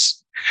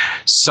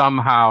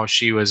somehow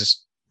she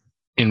was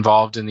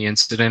involved in the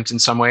incident in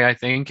some way, I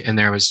think. And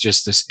there was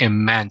just this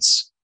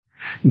immense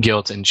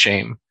guilt and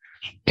shame.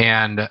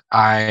 And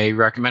I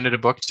recommended a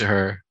book to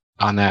her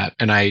on that.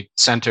 And I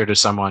sent her to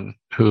someone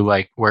who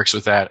like works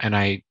with that. And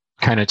I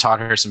kind of taught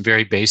her some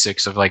very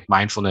basics of like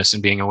mindfulness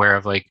and being aware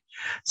of like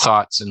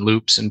thoughts and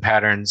loops and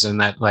patterns,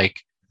 and that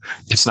like,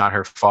 it's not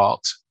her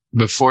fault.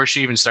 Before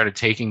she even started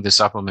taking the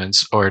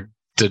supplements or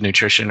the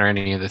nutrition or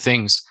any of the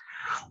things,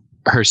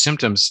 her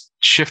symptoms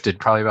shifted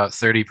probably about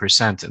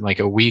 30% in like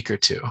a week or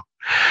two,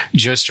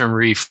 just from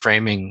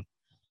reframing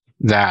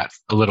that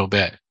a little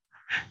bit.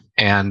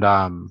 And,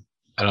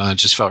 I don't know, it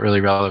just felt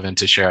really relevant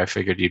to share. I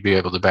figured you'd be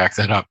able to back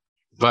that up.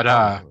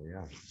 But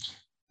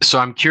so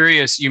I'm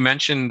curious, you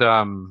mentioned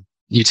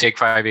you take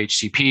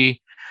 5-HTP.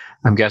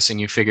 I'm guessing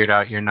you figured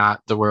out you're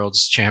not the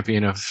world's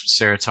champion of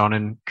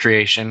serotonin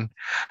creation.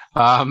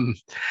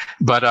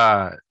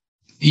 But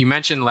you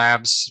mentioned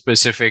labs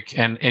specific,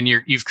 and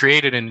you've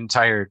created an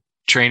entire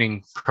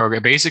training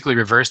program, basically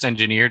reverse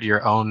engineered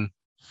your own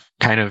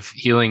kind of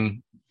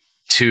healing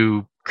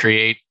to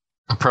create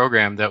a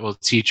program that will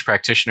teach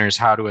practitioners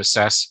how to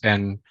assess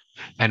and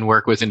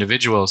work with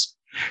individuals.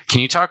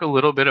 Can you talk a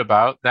little bit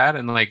about that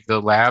and like the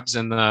labs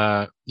and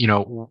the,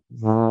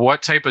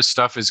 what type of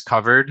stuff is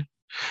covered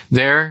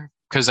there?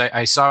 Because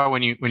I saw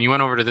when you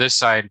went over to this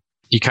side,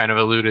 you kind of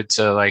alluded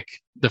to like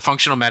the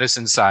functional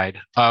medicine side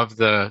of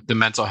the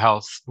mental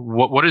health.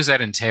 What does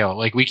that entail?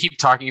 Like we keep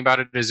talking about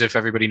it as if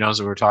everybody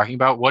knows what we're talking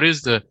about. What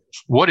is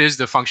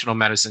the functional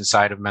medicine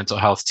side of mental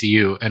health to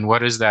you? And what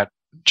does that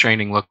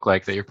training look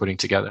like that you're putting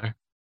together?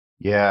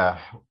 Yeah,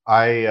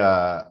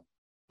 I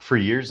for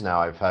years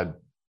now, I've had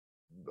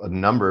a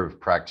number of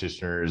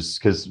practitioners,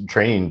 because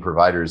training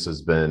providers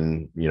has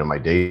been, my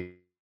day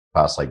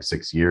past like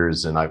 6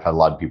 years. And I've had a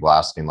lot of people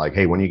asking like,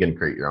 hey, when are you going to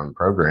create your own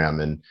program?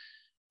 And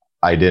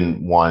I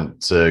didn't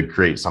want to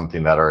create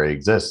something that already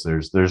exists.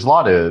 There's a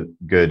lot of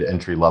good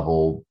entry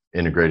level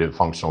integrated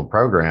functional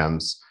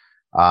programs.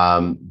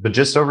 But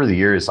just over the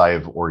years,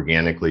 I've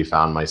organically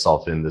found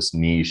myself in this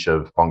niche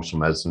of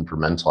functional medicine for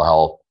mental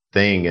health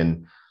thing.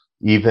 And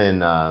even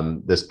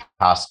this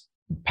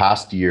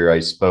past year,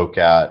 I spoke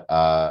at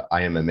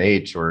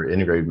IMMH, or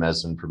Integrated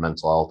Medicine for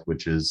Mental Health,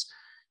 which is,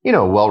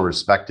 a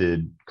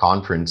well-respected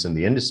conference in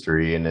the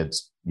industry. And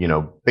it's,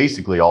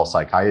 basically all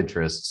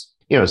psychiatrists,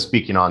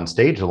 speaking on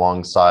stage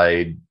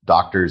alongside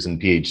doctors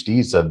and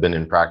PhDs that have been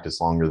in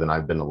practice longer than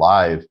I've been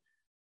alive.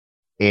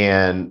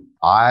 And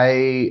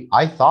I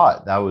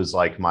thought that was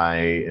like my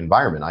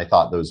environment. I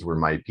thought those were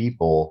my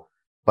people.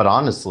 But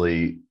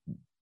honestly,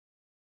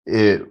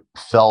 it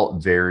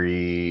felt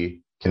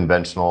very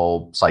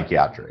conventional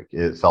psychiatric.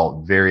 It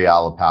felt very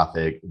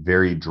allopathic,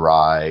 very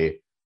dry.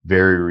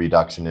 very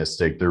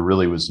reductionistic. There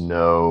really was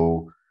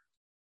no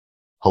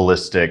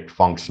holistic,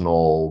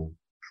 functional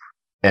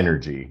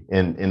energy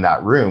in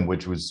that room,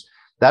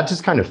 that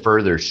just kind of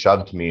further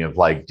shoved me of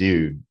like,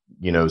 dude,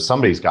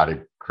 somebody's got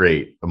to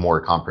create a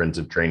more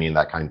comprehensive training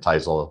that kind of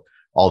ties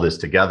all this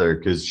together.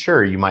 Because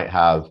sure, you might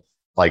have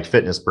like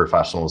fitness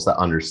professionals that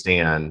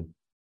understand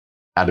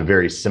at a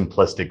very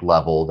simplistic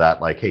level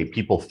that like, hey,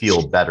 people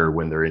feel better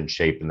when they're in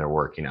shape and they're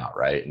working out,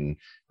 right? And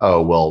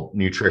oh, well,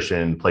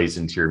 nutrition plays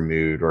into your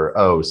mood, or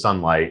oh,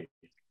 sunlight.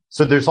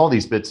 So there's all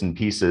these bits and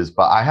pieces,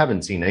 but I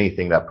haven't seen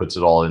anything that puts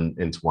it all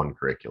into one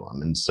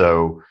curriculum. And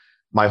so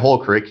my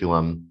whole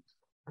curriculum,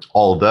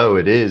 although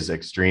it is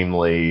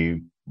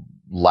extremely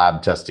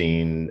lab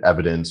testing,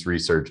 evidence,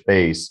 research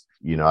based,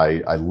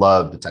 I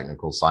love the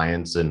technical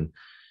science, and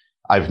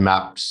I've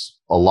mapped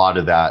a lot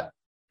of that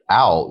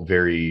out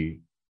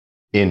very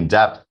in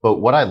depth. But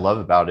what I love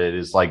about it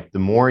is like, the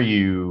more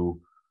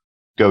you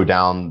go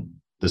down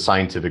the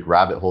scientific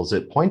rabbit holes,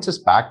 it points us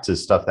back to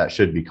stuff that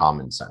should be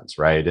common sense,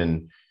 right?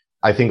 And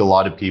I think a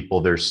lot of people,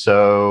 they're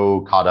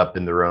so caught up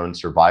in their own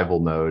survival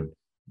mode.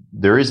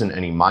 There isn't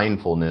any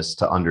mindfulness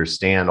to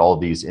understand all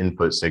these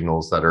input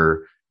signals that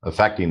are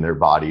affecting their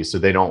body. So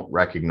they don't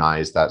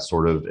recognize that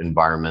sort of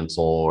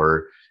environmental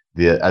or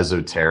the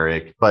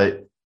esoteric.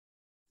 But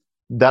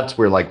that's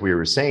where, like we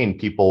were saying,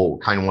 people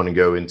kind of want to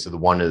go into the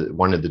one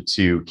of the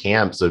two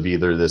camps of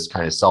either this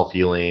kind of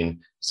self-healing,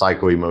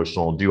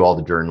 psycho-emotional, do all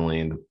the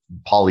journaling, the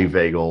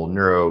polyvagal,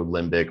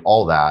 neurolimbic,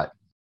 all that,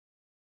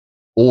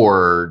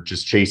 or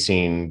just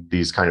chasing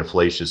these kind of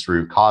fallacious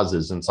root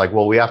causes. And it's like,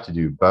 well, we have to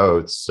do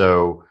both.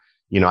 So,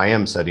 I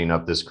am setting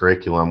up this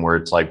curriculum where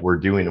it's like, we're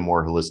doing a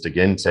more holistic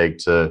intake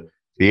to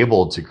be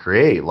able to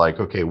create like,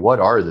 okay, what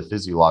are the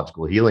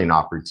physiological healing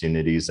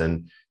opportunities?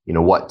 And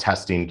what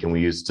testing can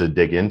we use to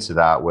dig into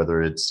that,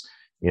 whether it's,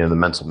 the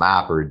mental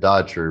map or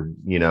Dutch or,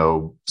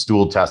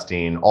 stool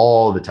testing,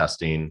 all the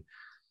testing.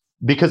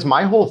 Because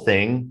my whole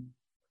thing,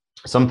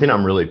 something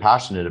I'm really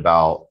passionate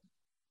about,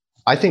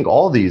 I think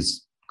all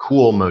these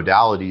cool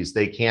modalities,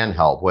 they can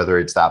help, whether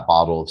it's that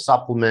bottle of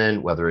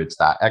supplement, whether it's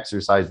that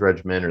exercise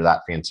regimen or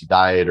that fancy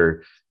diet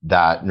or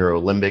that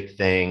neurolimbic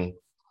thing.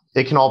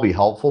 It can all be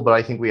helpful, but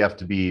I think we have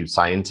to be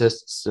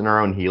scientists in our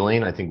own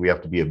healing. I think we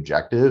have to be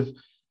objective.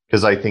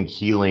 Because I think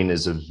healing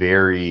is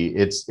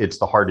it's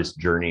the hardest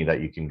journey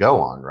that you can go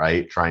on,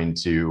 right? Trying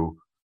to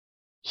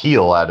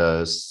heal at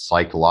a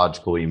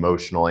psychological,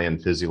 emotional,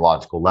 and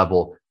physiological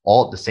level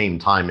all at the same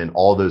time. And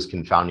all those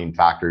confounding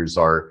factors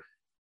are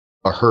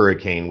a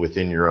hurricane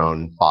within your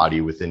own body,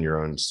 within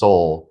your own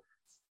soul.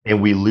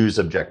 And we lose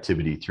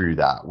objectivity through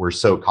that. We're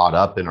so caught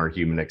up in our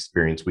human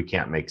experience, we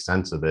can't make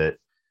sense of it.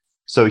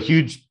 So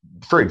huge,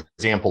 for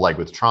example, like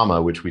with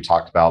trauma, which we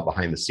talked about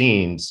behind the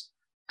scenes,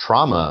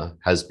 trauma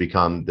has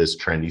become this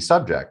trendy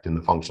subject in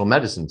the functional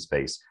medicine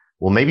space.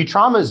 Well, maybe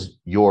trauma is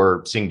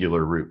your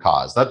singular root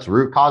cause. That's the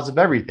root cause of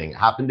everything. It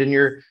happened in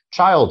your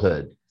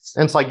childhood.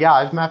 And it's like, yeah,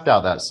 I've mapped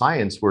out that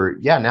science where,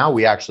 yeah, now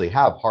we actually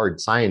have hard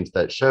science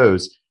that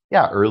shows,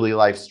 yeah, early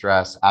life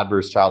stress,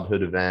 adverse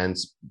childhood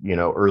events,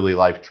 early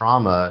life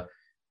trauma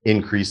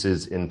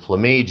increases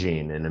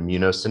inflammaging and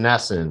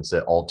immunosenescence.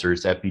 It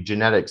alters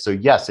epigenetics. So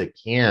yes, it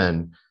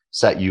can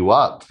set you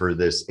up for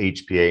this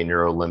HPA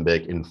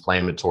neurolimbic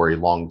inflammatory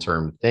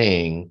long-term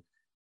thing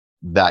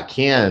that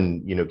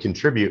can,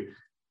 contribute.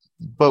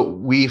 But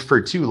we,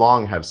 for too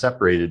long, have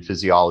separated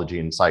physiology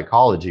and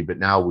psychology. But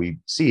now we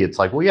see it's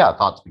like, well, yeah,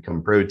 thoughts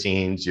become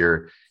proteins.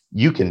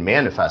 You can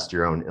manifest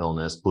your own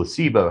illness.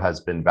 Placebo has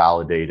been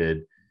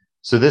validated.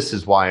 So this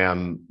is why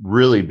I'm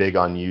really big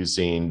on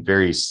using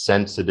very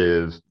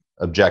sensitive,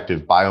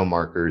 objective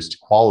biomarkers to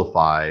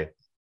qualify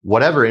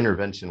whatever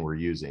intervention we're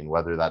using,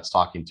 whether that's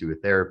talking to a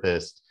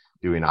therapist,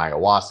 doing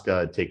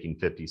ayahuasca, taking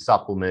 50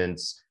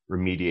 supplements,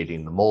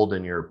 remediating the mold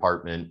in your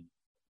apartment.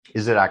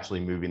 Is it actually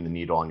moving the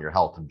needle on your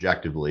health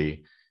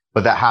objectively?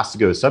 But that has to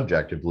go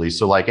subjectively.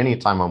 So like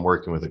anytime I'm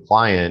working with a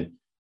client,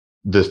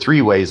 the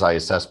three ways I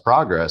assess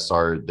progress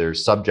are their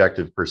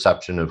subjective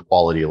perception of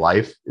quality of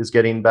life is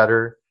getting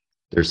better,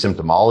 their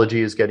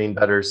symptomology is getting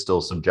better,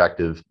 still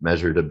subjective,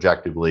 measured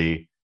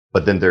objectively,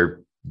 but then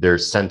their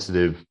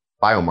sensitive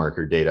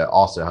biomarker data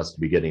also has to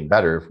be getting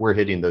better if we're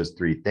hitting those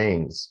three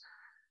things.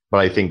 But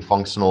I think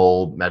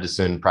functional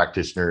medicine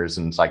practitioners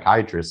and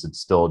psychiatrists, it's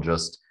still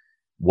just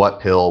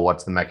what pill,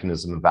 what's the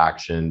mechanism of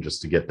action,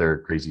 just to get their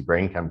crazy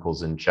brain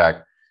chemicals in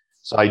check.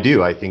 So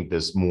I think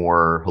this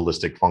more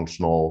holistic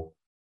functional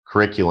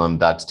curriculum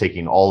that's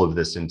taking all of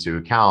this into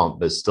account,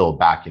 but still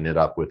backing it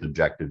up with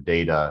objective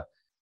data,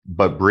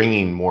 but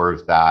bringing more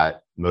of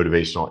that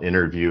motivational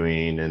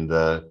interviewing and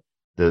the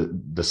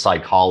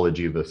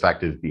psychology of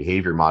effective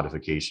behavior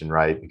modification,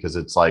 right? Because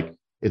it's like,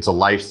 it's a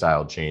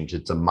lifestyle change.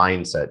 It's a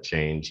mindset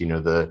change.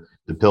 The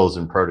pills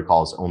and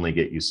protocols only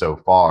get you so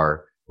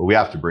far, but we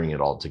have to bring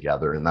it all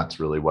together. And that's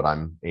really what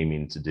I'm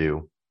aiming to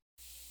do.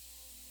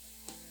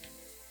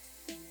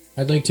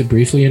 I'd like to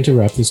briefly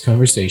interrupt this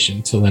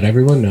conversation to let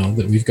everyone know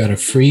that we've got a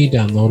free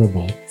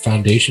downloadable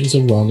Foundations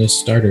of Wellness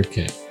starter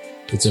kit.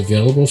 It's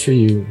available for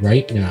you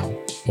right now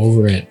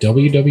over at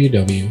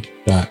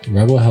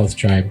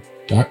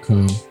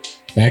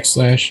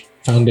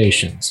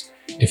www.rebelhealthtribe.com/foundations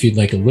if you'd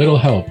like a little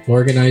help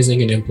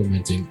organizing and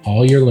implementing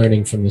all you're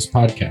learning from this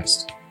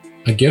podcast.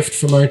 A gift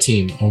from our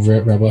team over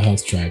at Rebel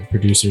Health Tribe,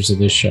 producers of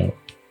this show.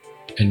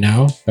 And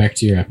now, back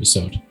to your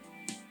episode.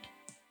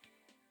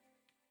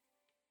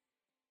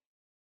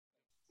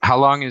 How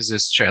long is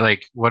this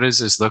like, what does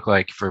this look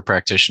like for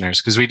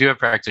practitioners? Because we do have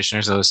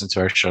practitioners that listen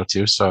to our show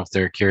too. So if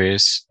they're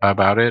curious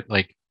about it,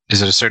 like,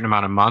 is it a certain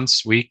amount of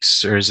months,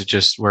 weeks, or is it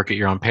just work at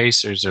your own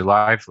pace, or is there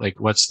live? Like,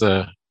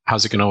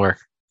 how's it going to work?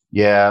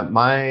 Yeah,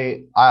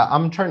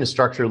 I'm trying to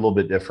structure a little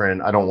bit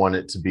different. I don't want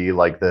it to be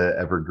like the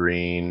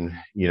evergreen,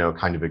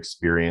 kind of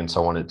experience.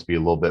 I want it to be a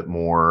little bit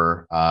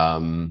more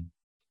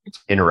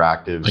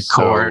interactive. Like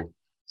cohort.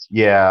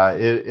 Yeah,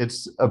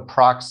 it's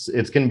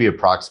going to be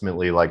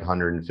approximately like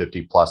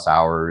 150 plus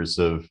hours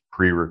of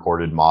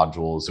pre-recorded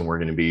modules, and we're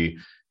going to be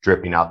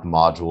dripping out the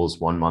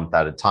modules 1 month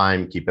at a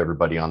time, keep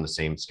everybody on the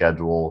same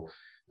schedule.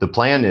 The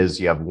plan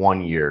is you have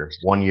 1 year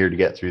to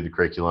get through the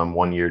curriculum,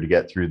 1 year to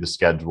get through the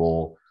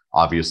schedule.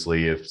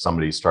 Obviously, if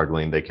somebody's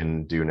struggling, they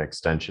can do an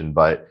extension,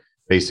 but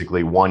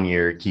basically 1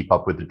 year, keep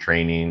up with the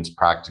trainings,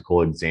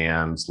 practical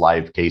exams,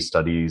 live case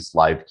studies,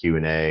 live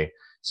Q&A.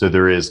 So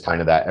there is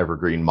kind of that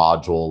evergreen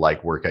module,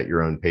 like work at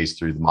your own pace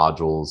through the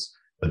modules,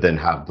 but then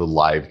have the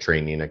live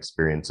training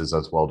experiences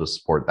as well to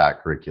support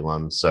that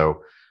curriculum.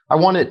 So I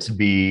want it to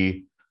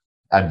be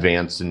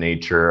advanced in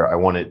nature. I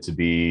want it to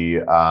be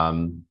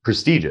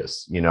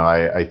prestigious.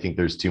 I think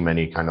there's too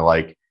many kind of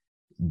like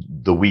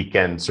the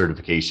weekend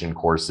certification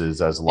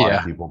courses, as a lot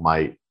of people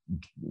might,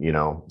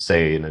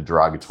 say in a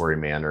derogatory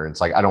manner.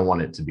 It's like, I don't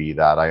want it to be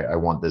that. I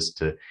want this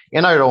to,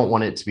 and I don't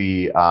want it to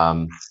be,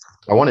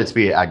 I want it to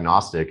be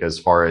agnostic as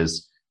far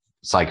as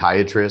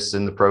psychiatrists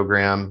in the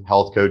program,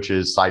 health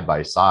coaches side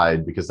by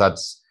side, because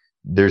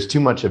there's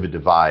too much of a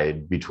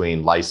divide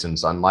between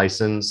licensed,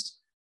 unlicensed.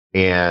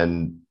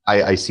 And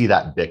I see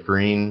that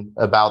bickering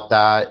about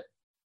that.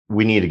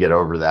 We need to get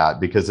over that,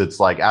 because it's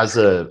like, as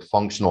a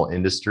functional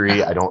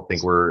industry, I don't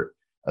think we're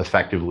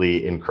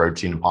effectively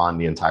encroaching upon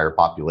the entire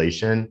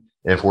population.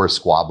 And if we're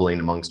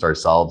squabbling amongst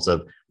ourselves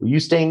of, well, you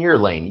stay in your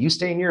lane,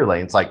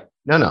 it's like,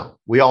 no,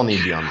 we all need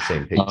to be on the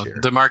same page here.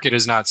 The market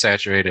is not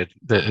saturated.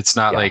 It's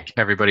not like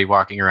everybody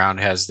walking around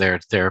has their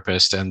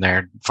therapist and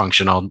their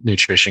functional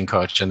nutrition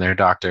coach and their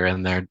doctor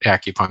and their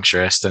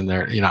acupuncturist and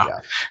their,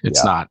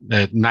 it's not.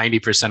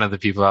 90% of the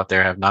people out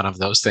there have none of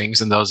those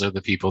things. And those are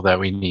the people that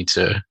we need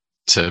to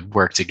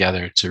work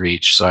together to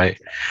reach. So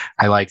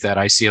I like that.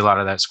 I see a lot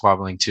of that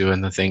squabbling too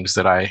in the things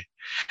that I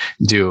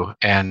do.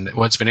 And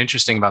what's been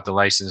interesting about the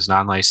licensed,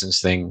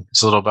 non-licensed thing,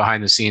 it's a little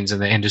behind the scenes in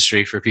the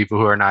industry for people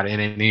who are not in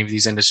any of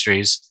these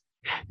industries,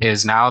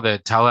 is now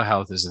that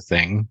telehealth is a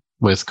thing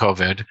with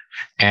COVID,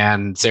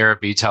 and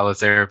therapy,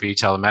 teletherapy,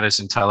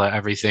 telemedicine,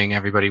 everything,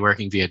 everybody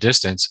working via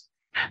distance.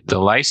 The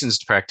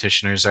licensed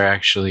practitioners are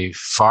actually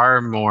far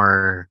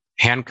more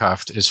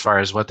handcuffed as far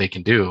as what they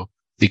can do,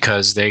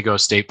 because they go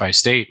state by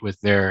state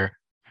with their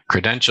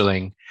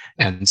credentialing.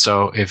 And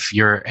so if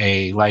you're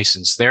a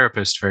licensed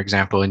therapist, for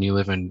example, and you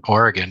live in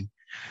Oregon,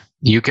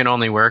 you can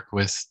only work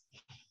with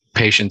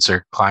patients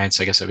or clients,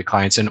 I guess it'd be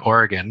clients in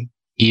Oregon,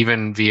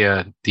 even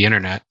via the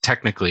internet,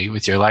 technically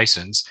with your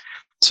license.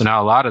 So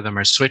now a lot of them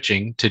are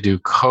switching to do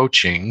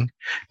coaching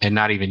and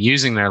not even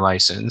using their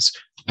license.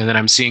 And then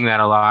I'm seeing that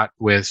a lot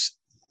with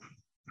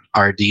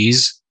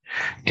RDs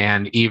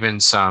and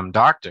even some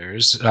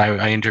doctors.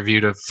 I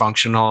interviewed a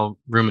functional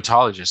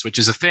rheumatologist, which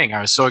is a thing.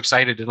 I was so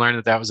excited to learn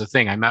that was a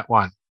thing. I met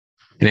one,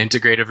 an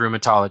integrative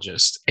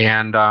rheumatologist,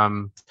 and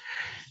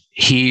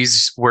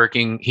he's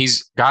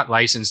got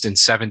licensed in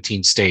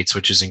 17 states,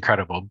 which is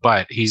incredible.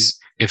 But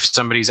if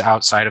somebody's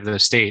outside of the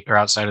state or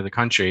outside of the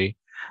country,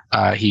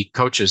 he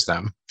coaches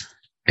them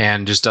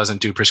and just doesn't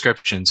do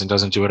prescriptions and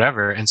doesn't do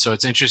whatever. And so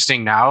it's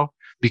interesting now,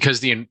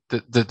 because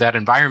that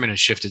environment has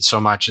shifted so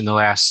much in the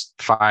last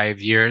 5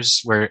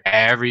 years, where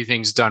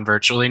everything's done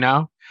virtually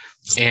now,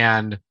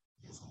 and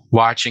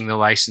watching the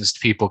licensed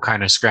people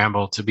kind of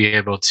scramble to be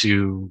able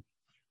to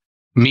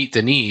meet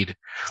the need,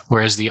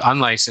 whereas the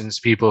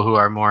unlicensed people who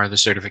are more the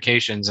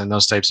certifications and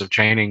those types of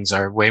trainings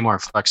are way more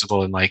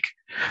flexible and like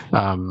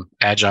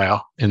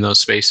agile in those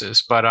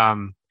spaces. But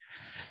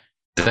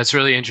that's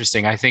really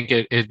interesting. I think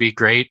it'd be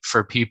great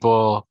for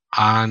people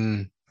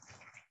on.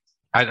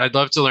 I'd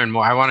love to learn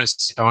more. I want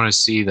to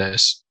see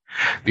this,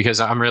 because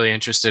I'm really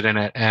interested in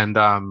it. And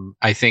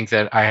I think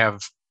that I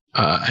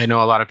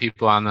know a lot of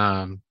people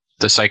on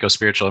the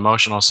psycho-spiritual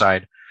emotional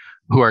side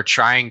who are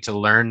trying to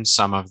learn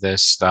some of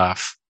this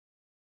stuff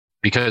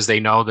because they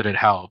know that it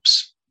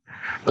helps,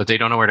 but they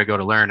don't know where to go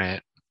to learn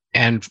it.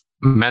 And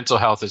mental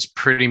health is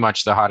pretty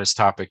much the hottest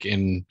topic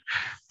in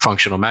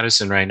functional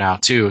medicine right now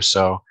too.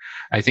 So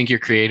I think you're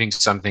creating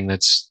something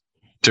that's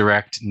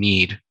direct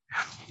need.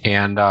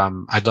 And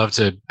I'd love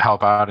to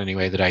help out any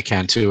way that I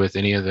can too, with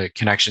any of the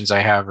connections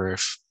I have, or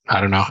if,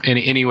 I don't know,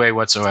 any way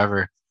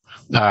whatsoever.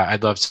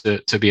 I'd love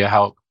to be a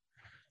help.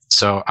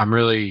 So I'm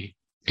really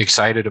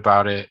excited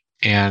about it.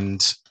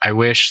 And I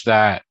wish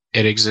that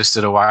it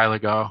existed a while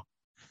ago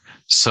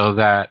so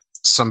that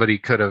somebody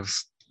could have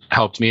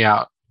helped me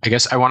out. I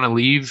guess I want to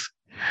leave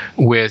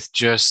with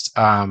just,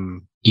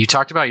 you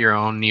talked about your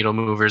own needle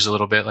movers a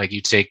little bit, like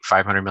you take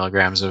 500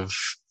 milligrams of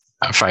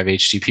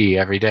 5-HTP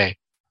every day.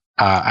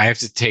 I have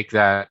to take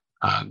that,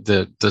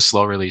 the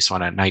slow release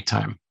one at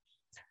nighttime.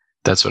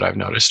 That's what I've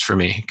noticed for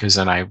me, because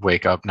then I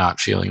wake up not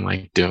feeling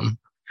like doom.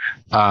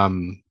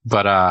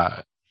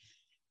 But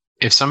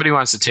if somebody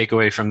wants to take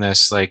away from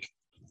this, like,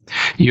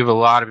 you have a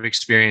lot of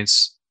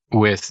experience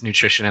with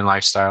nutrition and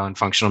lifestyle and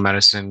functional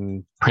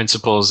medicine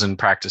principles and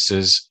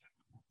practices,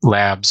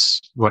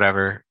 labs,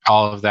 whatever,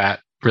 all of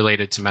that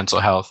related to mental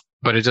health,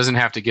 but it doesn't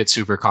have to get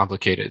super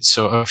complicated.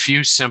 So a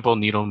few simple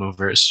needle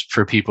movers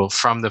for people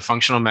from the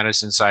functional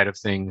medicine side of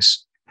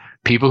things,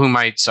 people who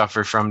might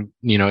suffer from,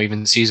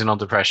 even seasonal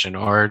depression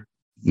or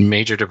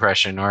major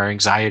depression or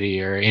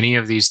anxiety or any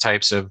of these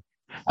types of,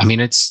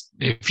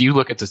 if you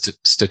look at the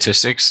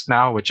statistics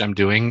now, which I'm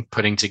doing,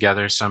 putting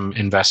together some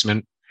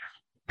investment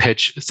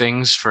pitch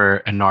things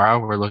for Enora,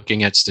 we're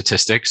looking at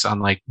statistics on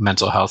like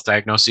mental health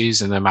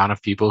diagnoses and the amount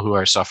of people who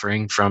are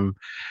suffering from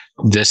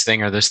this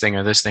thing or this thing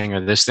or this thing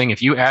or this thing.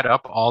 If you add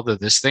up all the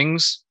this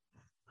things,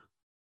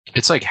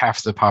 it's like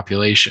half the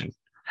population.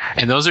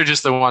 And those are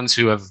just the ones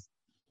who have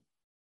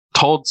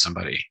told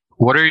somebody.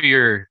 What are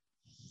your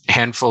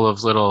handful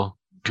of little,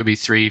 could be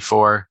 3,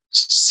 4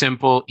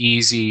 simple,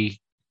 easy,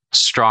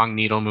 strong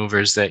needle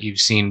movers that you've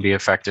seen be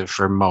effective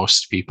for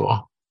most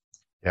people?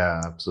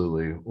 Yeah,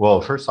 absolutely.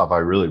 Well, first off, I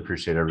really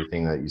appreciate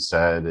everything that you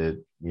said.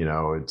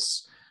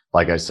 It's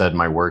like I said,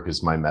 my work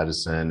is my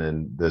medicine,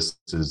 and this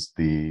is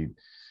the,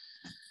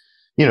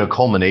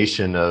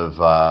 culmination of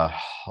a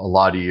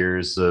lot of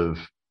years of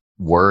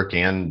work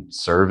and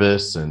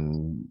service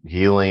and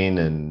healing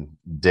and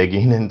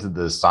digging into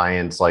the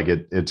science. Like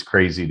it's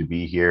crazy to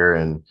be here.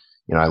 And,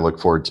 I look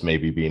forward to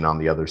maybe being on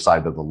the other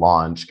side of the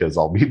launch, because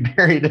I'll be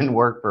buried in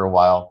work for a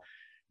while.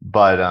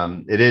 But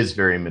it is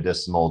very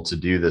medicinal to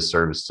do this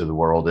service to the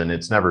world, and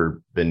it's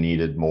never been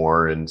needed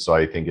more. And so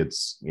I think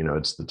it's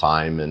the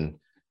time, and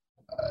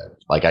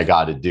like I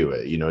got to do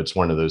it. It's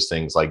one of those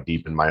things, like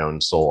deep in my own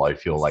soul, I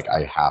feel like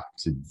I have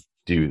to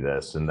do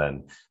this. And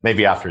then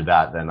maybe after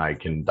that, then I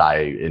can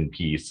die in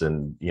peace.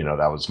 And,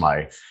 that was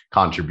my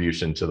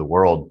contribution to the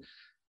world.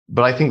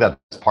 But I think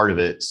that's part of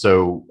it.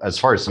 So as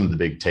far as some of the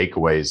big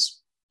takeaways,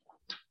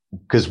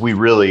 because we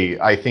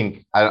really, I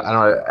think,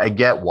 I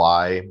get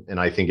why. And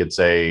I think it's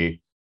a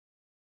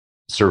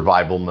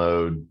survival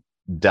mode,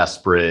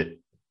 desperate,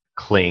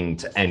 cling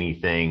to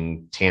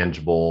anything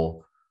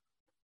tangible.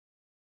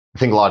 I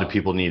think a lot of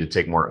people need to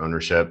take more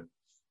ownership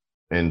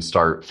and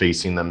start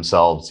facing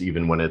themselves,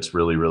 even when it's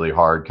really, really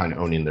hard, kind of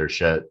owning their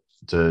shit,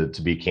 to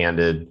be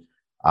candid.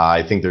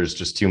 I think there's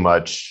just too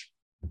much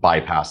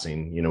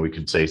bypassing. We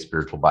could say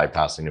spiritual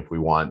bypassing if we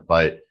want,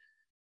 but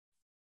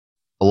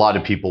a lot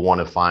of people want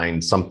to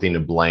find something to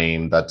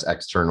blame that's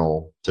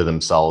external to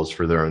themselves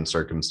for their own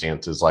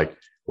circumstances. Like,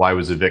 why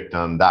was a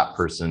victim? That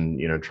person,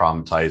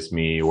 traumatized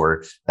me,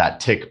 or that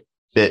tick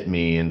bit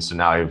me, and so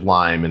now I have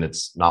Lyme and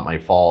it's not my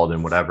fault,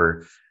 and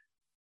whatever.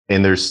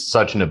 And there's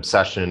such an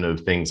obsession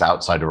of things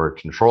outside of our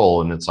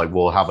control. And it's like,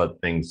 well, how about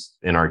things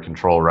in our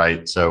control,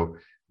 right? So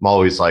I'm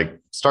always like,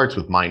 starts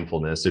with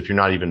mindfulness. If you're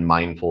not even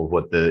mindful of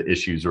what the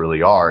issues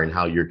really are and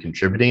how you're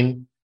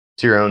contributing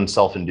to your own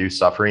self-induced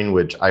suffering,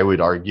 which I would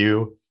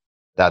argue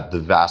that the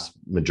vast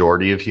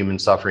majority of human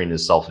suffering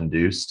is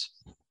self-induced.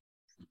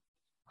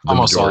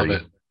 Almost all of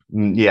it.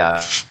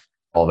 Yeah.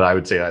 All of it, I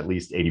would say at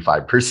least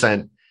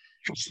 85%.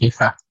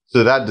 Yeah.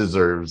 So that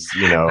deserves,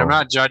 I'm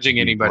not judging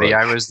anybody.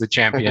 I was the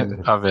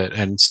champion of it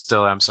and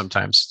still am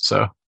sometimes.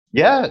 So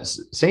yeah,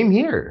 same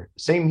here,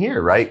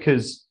 right?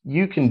 Because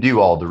you can do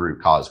all the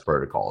root cause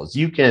protocols.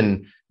 You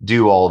can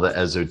do all the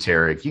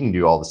esoteric, you can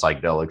do all the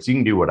psychedelics, you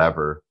can do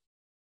whatever,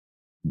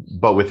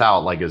 but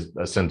without like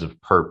a sense of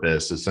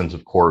purpose, a sense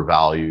of core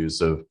values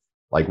of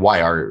like,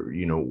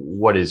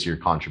 what is your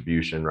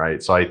contribution,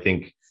 right? So I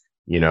think,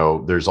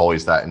 there's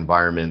always that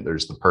environment,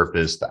 there's the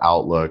purpose, the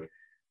outlook.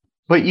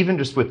 But even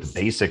just with the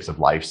basics of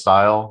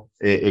lifestyle,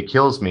 it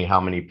kills me how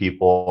many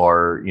people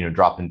are,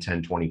 dropping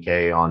 10,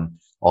 20K on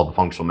all the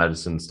functional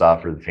medicine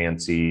stuff or the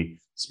fancy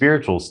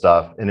spiritual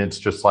stuff. And it's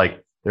just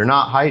like, they're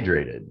not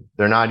hydrated.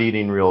 They're not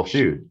eating real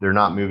food. They're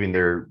not moving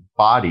their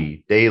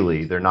body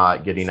daily. They're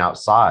not getting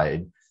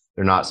outside.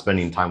 They're not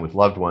spending time with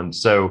loved ones.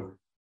 So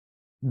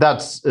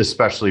that's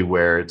especially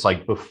where it's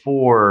like,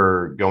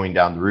 before going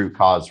down the root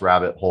cause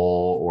rabbit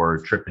hole or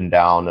tripping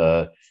down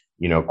a,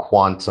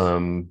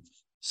 quantum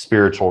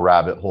spiritual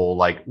rabbit hole,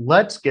 like,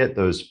 let's get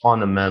those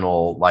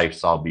fundamental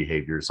lifestyle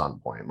behaviors on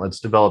point. Let's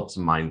develop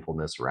some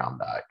mindfulness around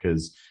that,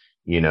 because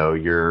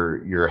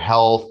your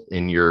health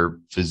and your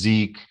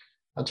physique,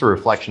 that's a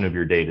reflection of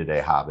your day-to-day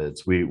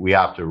habits. We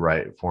have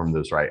to form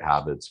those right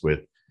habits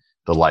with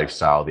the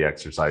lifestyle, the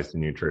exercise, the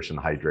nutrition,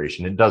 the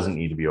hydration. It doesn't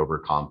need to be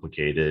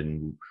overcomplicated,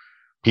 and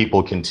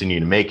people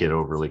continue to make it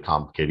overly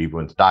complicated,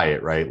 even with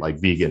diet, right? Like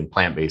vegan,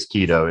 plant-based,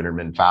 keto,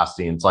 intermittent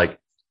fasting. It's like,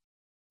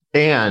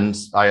 and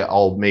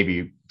I'll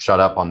maybe shut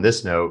up on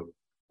this note.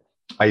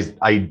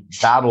 I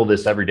battle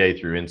this every day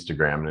through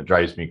Instagram, and it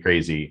drives me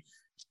crazy,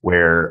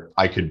 where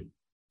I could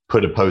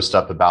put a post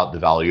up about the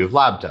value of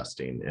lab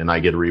testing, and I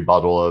get a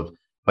rebuttal of,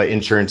 but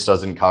insurance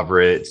doesn't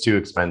cover it. It's too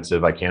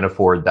expensive. I can't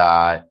afford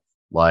that.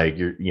 Like,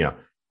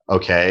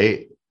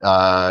 okay,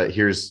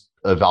 here's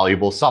a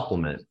valuable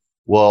supplement.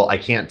 Well, I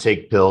can't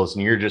take pills,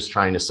 and you're just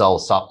trying to sell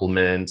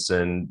supplements,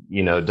 and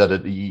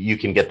you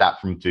can get that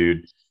from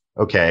food.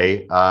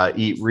 Okay,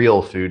 eat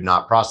real food,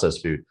 not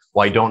processed food.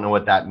 Well, I don't know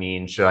what that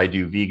means. Should I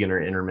do vegan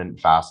or intermittent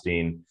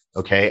fasting?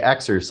 Okay,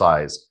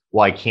 exercise.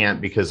 Well, I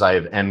can't because I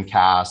have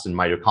MCAS and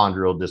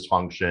mitochondrial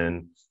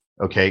dysfunction.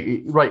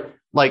 Okay, right.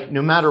 Like,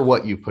 no matter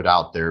what you put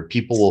out there,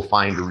 people will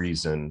find a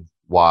reason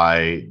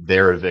why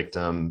they're a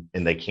victim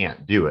and they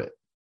can't do it.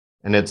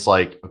 And it's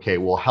like, okay,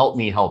 well, help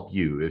me help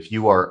you. If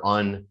you are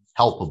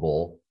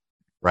unhelpable,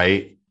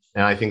 right?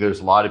 And I think there's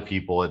a lot of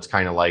people, it's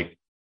kind of like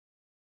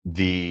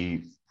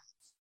a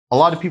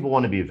lot of people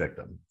want to be a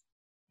victim.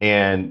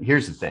 And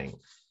here's the thing.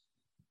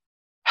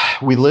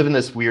 We live in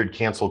this weird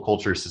cancel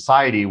culture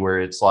society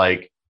where it's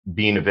like,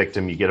 being a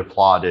victim, you get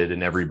applauded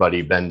and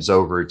everybody bends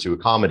over to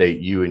accommodate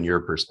you and your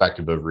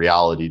perspective of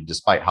reality,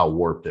 despite how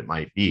warped it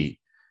might be.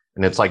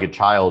 And it's like a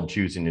child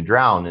choosing to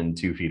drown in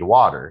 2 feet of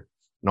water.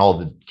 And all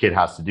the kid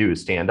has to do is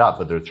stand up,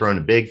 but they're throwing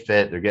a big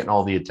fit. They're getting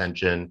all the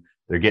attention.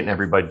 They're getting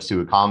everybody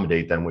to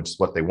accommodate them, which is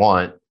what they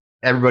want.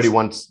 Everybody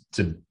wants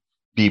to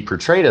be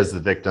portrayed as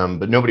the victim,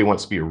 but nobody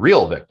wants to be a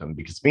real victim,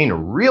 because being a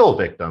real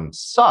victim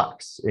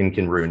sucks and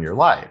can ruin your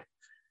life.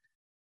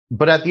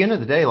 But at the end of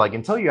the day, like,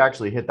 until you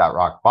actually hit that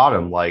rock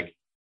bottom, like,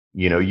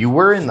 you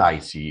were in the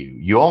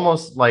ICU, you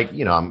almost, like,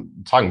 I'm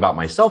talking about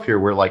myself here,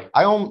 where like,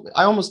 I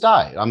almost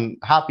died. I'm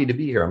happy to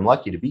be here. I'm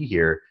lucky to be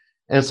here.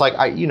 And it's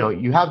like,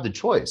 you have the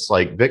choice,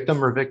 like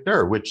victim or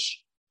victor,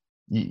 which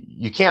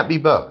you can't be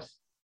both.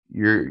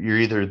 You're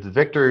either the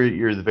victor or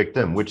you're the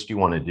victim. Which do you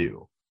want to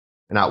do?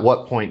 And at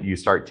what point do you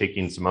start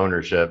taking some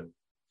ownership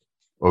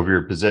over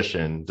your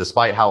position,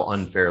 despite how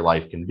unfair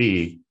life can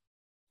be?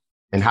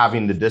 And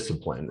having the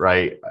discipline,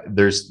 right?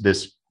 There's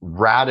this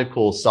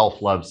radical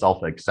self-love,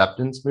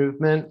 self-acceptance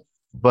movement,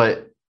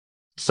 but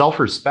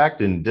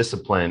self-respect and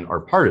discipline are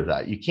part of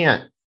that. You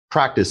can't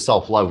practice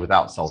self-love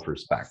without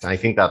self-respect. And I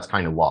think that's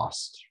kind of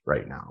lost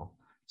right now.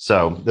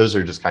 So those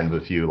are just kind of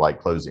a few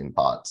like closing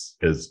thoughts,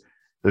 because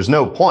there's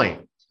no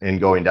point in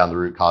going down the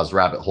root cause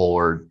rabbit hole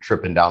or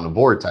tripping down the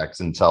vortex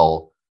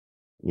until,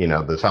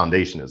 the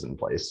foundation is in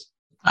place.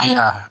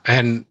 Yeah.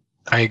 And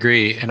I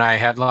agree. And I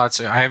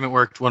haven't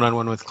worked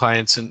one-on-one with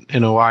clients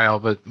in a while,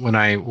 but when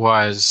I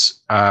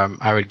was,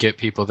 I would get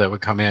people that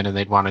would come in and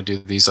they'd want to do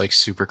these like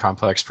super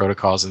complex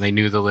protocols, and they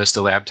knew the list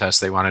of lab tests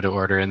they wanted to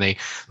order, and they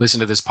listened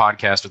to this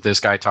podcast with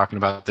this guy talking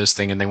about this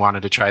thing, and they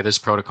wanted to try this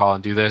protocol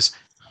and do this.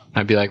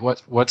 I'd be like,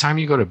 what time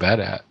do you go to bed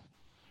at?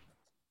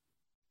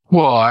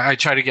 Well, I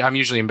try to I'm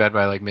usually in bed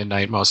by like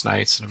midnight most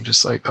nights. And I'm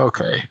just like,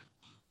 okay,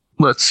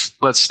 let's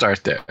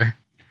start there.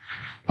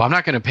 Well, I'm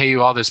not going to pay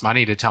you all this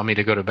money to tell me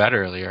to go to bed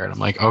earlier. And I'm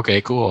like,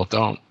 okay, cool.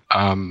 Don't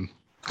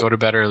go to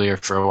bed earlier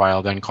for a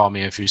while, then call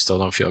me if you still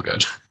don't feel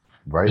good.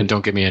 Right. And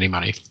don't give me any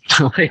money.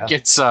 Like,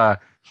 yeah.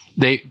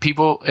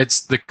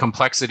 It's the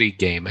complexity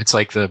game. It's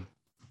like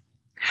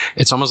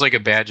it's almost like a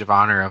badge of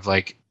honor of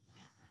like,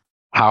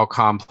 how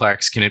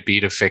complex can it be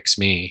to fix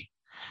me?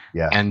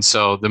 Yeah. And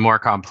so the more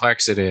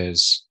complex it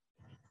is,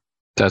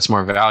 that's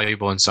more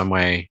valuable in some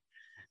way.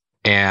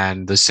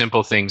 And the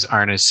simple things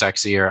aren't as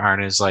sexy or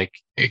aren't as like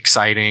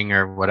exciting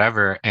or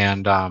whatever.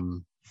 And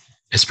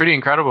it's pretty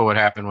incredible what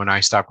happened when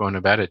I stopped going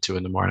to bed at 2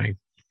 a.m.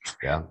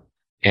 Yeah.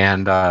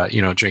 And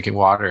drinking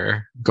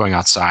water, going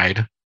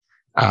outside.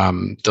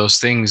 Those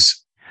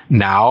things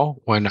now,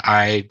 when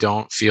I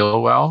don't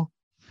feel well,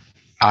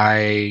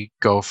 I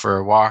go for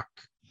a walk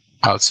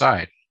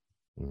outside.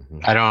 Mm-hmm.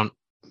 I don't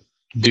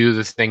do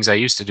the things I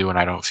used to do when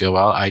I don't feel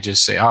well. I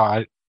just say,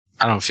 I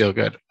don't feel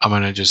good. I'm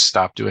going to just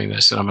stop doing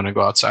this and I'm going to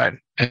go outside.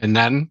 And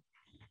then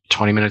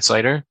 20 minutes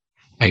later,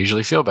 I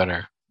usually feel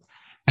better.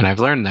 And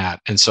I've learned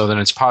that. And so then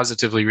it's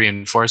positively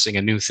reinforcing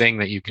a new thing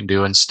that you can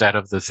do instead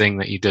of the thing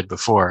that you did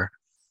before.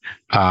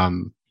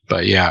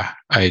 But yeah,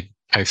 I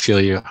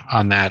feel you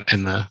on that,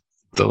 and the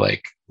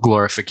like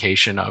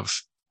glorification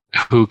of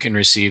who can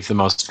receive the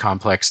most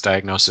complex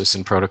diagnosis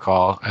and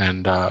protocol,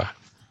 and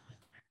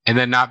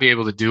then not be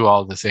able to do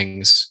all the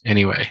things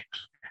anyway.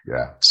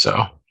 Yeah.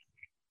 So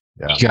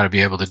you got to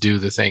be able to do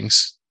the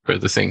things for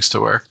the things to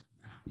work.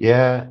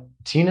 Yeah.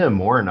 Tina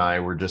Moore and I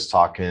were just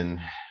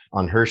talking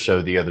on her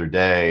show the other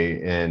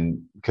day,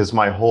 and because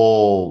my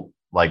whole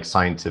like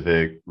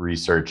scientific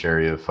research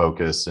area of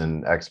focus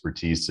and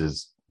expertise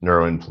is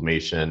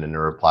neuroinflammation and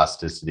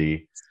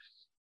neuroplasticity.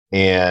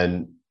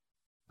 And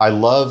I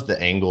love the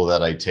angle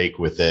that I take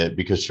with it,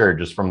 because sure,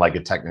 just from like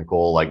a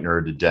technical, like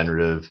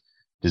neurodegenerative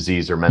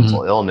disease or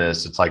mental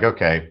illness, it's like,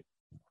 okay,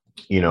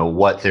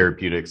 what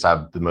therapeutics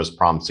have the most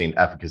promising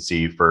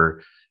efficacy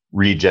for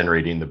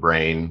regenerating the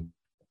brain,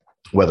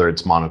 whether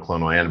it's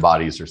monoclonal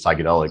antibodies or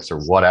psychedelics or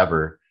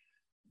whatever.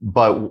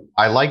 But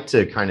I like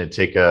to kind of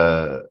take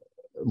a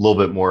little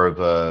bit more of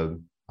a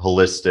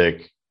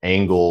holistic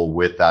angle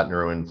with that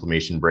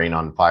neuroinflammation, brain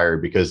on fire,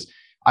 because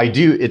I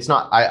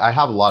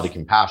have a lot of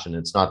compassion.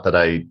 It's not that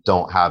I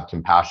don't have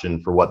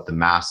compassion for what the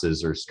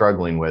masses are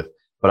struggling with,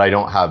 but I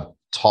don't have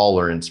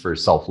tolerance for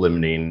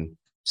self-limiting,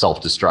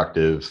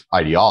 self-destructive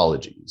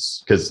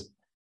ideologies, because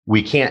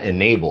we can't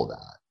enable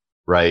that,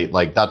 right?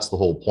 Like, that's the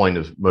whole point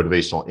of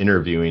motivational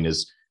interviewing,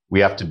 is we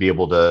have to be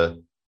able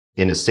to,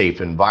 in a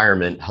safe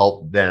environment,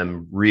 help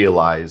them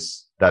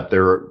realize that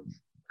they're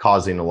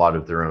causing a lot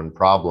of their own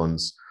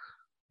problems.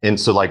 And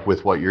so, like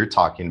with what you're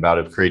talking about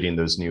of creating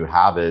those new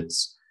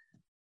habits,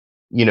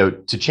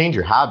 to change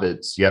your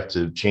habits, you have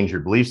to change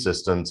your belief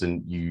systems,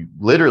 and you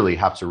literally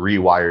have to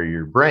rewire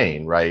your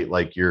brain, right?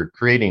 Like, you're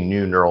creating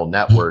new neural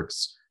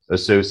networks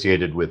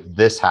associated with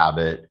this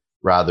habit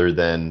rather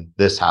than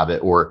this habit,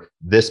 or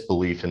this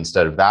belief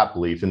instead of that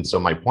belief. And so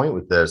my point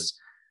with this,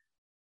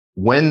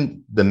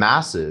 when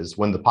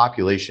the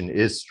population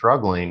is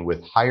struggling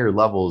with higher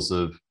levels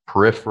of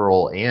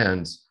peripheral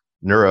and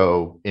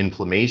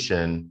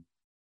neuroinflammation,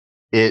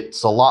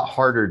 it's a lot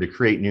harder to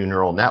create new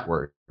neural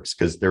networks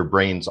because their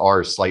brains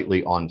are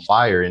slightly on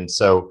fire. And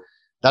so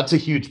that's a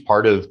huge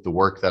part of the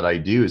work that I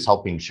do, is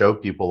helping show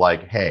people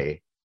like,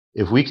 hey,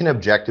 if we can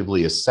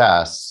objectively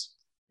assess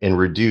and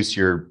reduce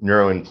your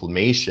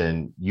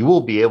neuroinflammation, you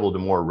will be able to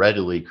more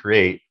readily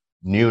create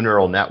new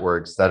neural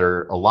networks that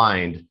are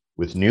aligned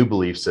with new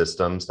belief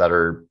systems that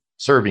are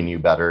serving you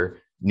better,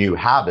 new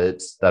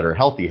habits that are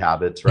healthy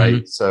habits, right?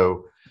 Mm-hmm.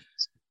 So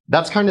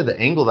that's kind of the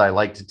angle that I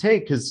like to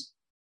take, because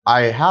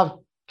I have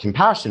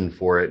compassion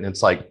for it. And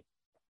it's like,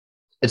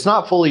 it's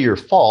not fully your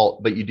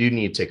fault, but you do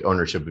need to take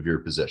ownership of your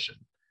position.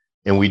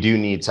 And we do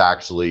need to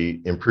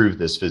actually improve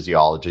this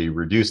physiology,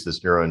 reduce this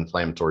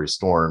neuroinflammatory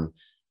storm.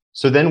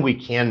 So then we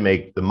can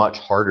make the much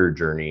harder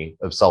journey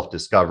of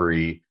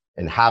self-discovery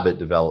and habit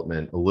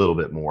development a little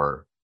bit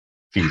more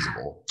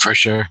feasible. For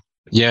sure.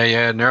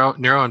 Yeah.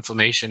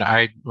 Neuroinflammation.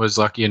 I was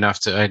lucky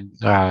enough to,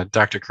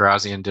 Dr.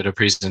 Karazian did a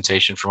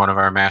presentation for one of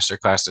our master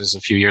classes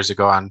a few years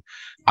ago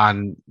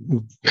on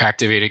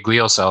activated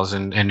glial cells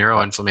and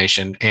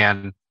neuroinflammation.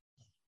 And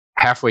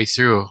halfway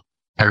through,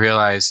 I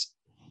realized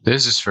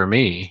this is for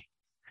me.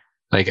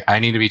 Like, I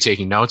need to be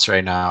taking notes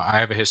right now. I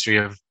have a history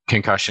of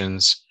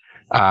concussions.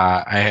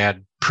 I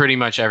had pretty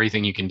much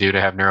everything you can do to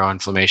have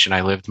neuroinflammation.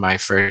 I lived my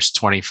first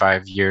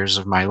 25 years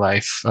of my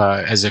life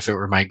as if it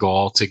were my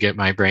goal to get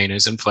my brain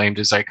as inflamed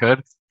as I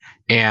could.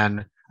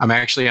 And I'm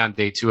actually on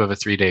day 2 of a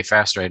 3-day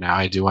fast right now.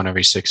 I do one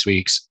every 6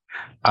 weeks.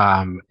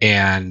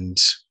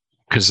 And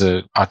because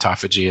of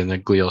autophagy and the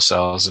glial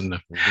cells and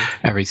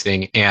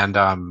everything. And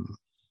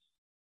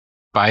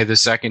by the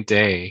second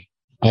day,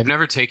 I've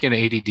never taken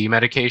ADD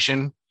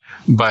medication,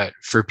 but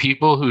for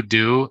people who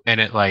do,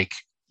 and it like,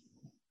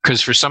 because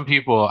for some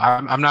people,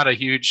 I'm not a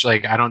huge,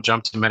 like, I don't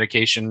jump to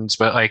medications,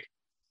 but like,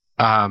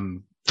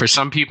 for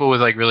some people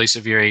with like really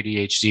severe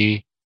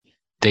ADHD,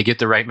 they get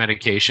the right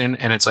medication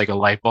and it's like a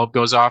light bulb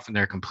goes off and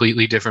they're a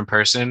completely different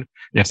person. And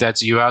if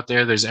that's you out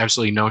there, there's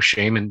absolutely no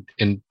shame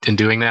in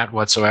doing that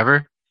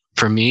whatsoever.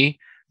 For me,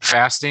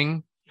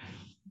 fasting,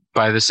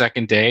 by the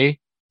second day,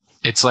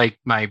 it's like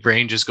my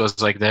brain just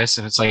goes like this,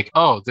 and it's like,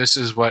 oh, this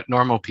is what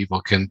normal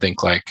people can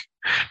think like.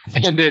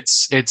 And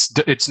it's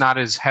not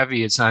as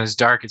heavy, it's not as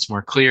dark, it's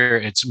more clear,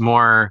 it's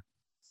more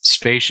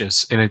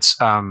spacious, and it's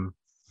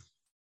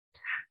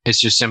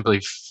just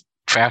simply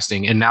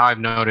fasting. And now I've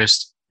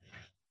noticed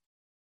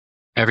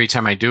every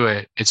time I do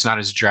it, it's not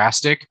as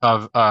drastic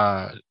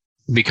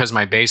because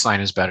my baseline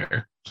is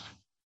better.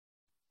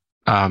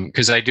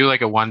 Because I do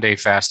like a 1-day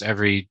fast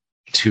every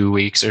 2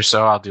 weeks or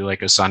so. I'll do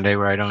like a Sunday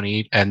where I don't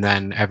eat, and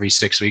then every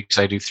 6 weeks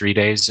I do 3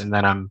 days, and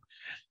then I'm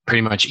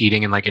pretty much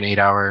eating in like an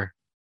 8-hour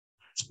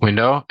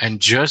window. And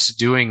just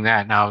doing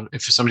that, now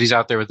if somebody's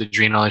out there with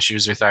adrenal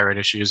issues or thyroid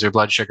issues or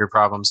blood sugar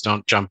problems,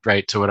 don't jump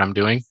right to what I'm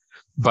doing,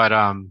 but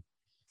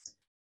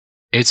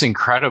it's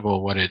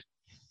incredible what it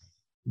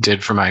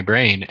did for my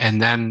brain.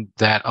 And then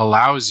that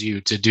allows you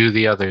to do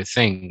the other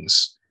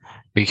things,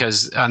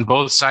 because on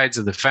both sides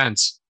of the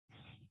fence,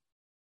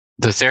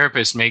 the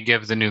therapist may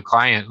give the new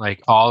client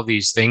like all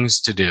these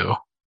things to do,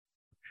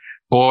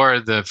 or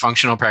the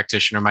functional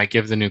practitioner might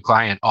give the new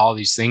client all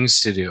these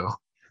things to do.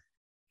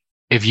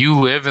 If you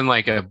live in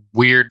like a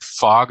weird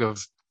fog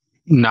of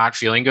not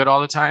feeling good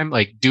all the time,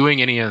 like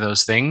doing any of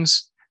those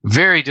things,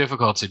 very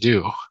difficult to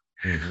do.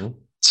 Mm-hmm.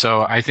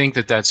 So I think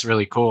that that's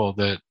really cool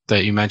that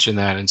you mentioned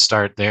that and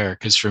start there.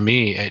 Because for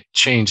me, it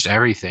changed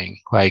everything.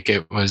 Like,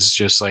 it was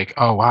just like,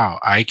 oh, wow,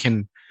 I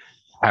can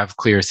have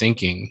clear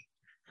thinking.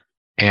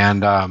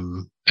 And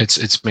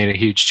it's made a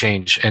huge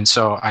change. And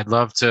so I'd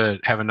love to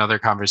have another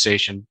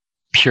conversation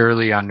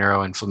purely on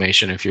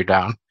neuroinflammation if you're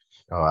down.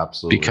 Oh,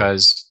 absolutely.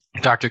 Because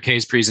Dr.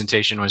 K's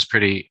presentation was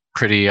pretty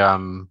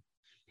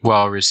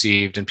well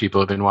received, and people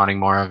have been wanting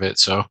more of it.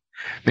 So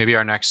maybe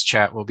our next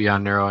chat will be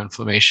on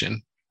neuroinflammation.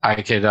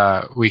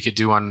 We could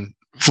do one.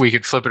 We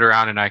could flip it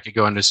around, and I could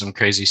go into some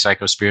crazy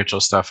psycho-spiritual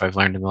stuff I've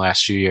learned in the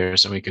last few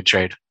years, and we could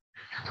trade.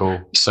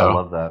 Cool. So I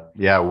love that.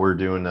 Yeah,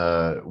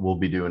 we'll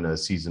be doing a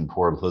season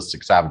 4 of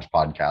Holistic Savage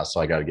podcast. So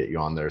I got to get you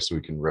on there so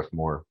we can riff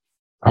more.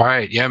 All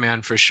right. Yeah,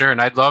 man, for sure. And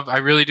I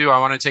really do. I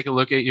want to take a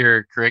look at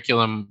your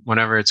curriculum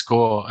whenever it's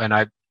cool. And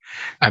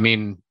I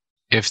mean,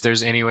 if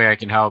there's any way I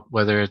can help,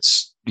 whether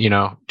it's,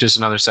 just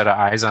another set of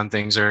eyes on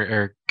things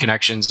or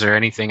connections or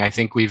anything, I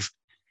think we've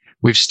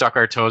stuck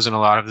our toes in a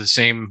lot of the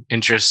same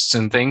interests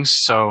and things.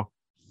 So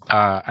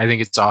I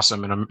think it's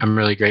awesome. And I'm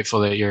really grateful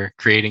that you're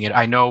creating it.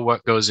 I know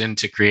what goes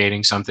into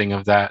creating something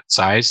of that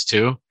size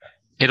too.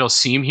 It'll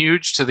seem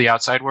huge to the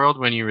outside world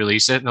when you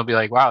release it, and they'll be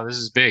like, wow, this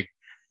is big.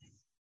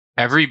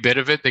 Every bit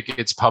of it that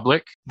gets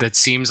public that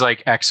seems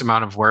like X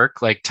amount of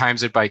work, like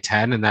times it by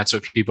 10. And that's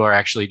what people are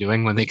actually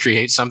doing when they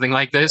create something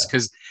like this,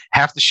 because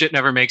half the shit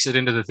never makes it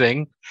into the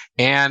thing.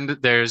 And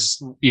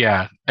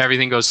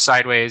everything goes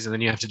sideways, and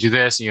then you have to do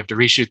this and you have to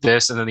reshoot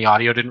this. And then the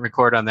audio didn't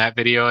record on that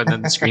video, and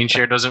then the screen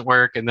share doesn't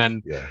work. And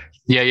then,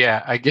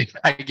 I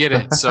get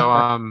it. So,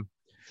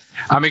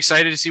 I'm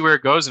excited to see where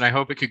it goes, and I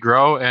hope it could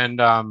grow.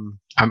 And,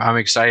 I'm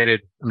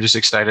excited. I'm just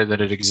excited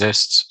that it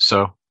exists.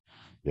 So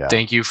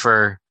thank you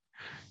for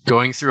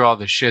going through all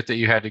the shit that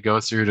you had to go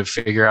through to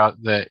figure out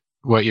that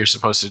what you're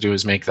supposed to do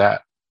is make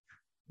that.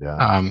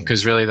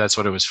 Because really that's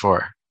what it was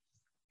for.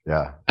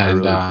 Yeah.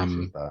 And really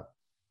appreciate that.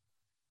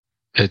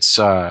 It's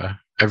I've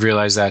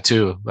realized that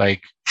too.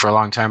 Like for a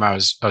long time I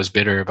was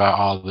bitter about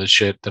all the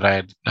shit that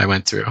I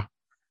went through,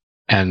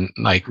 and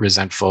like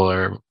resentful,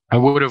 or I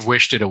would have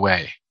wished it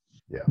away.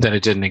 That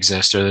it didn't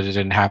exist or that it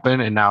didn't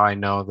happen. And now I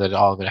know that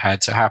all of it had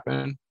to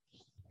happen,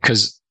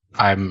 because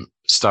I'm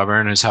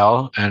stubborn as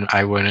hell, and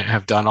I wouldn't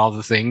have done all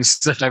the things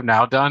that I've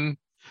now done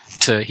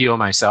to heal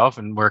myself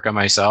and work on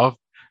myself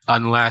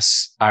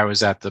unless I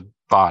was at the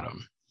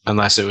bottom,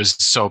 unless it was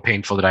so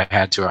painful that I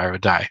had to, or I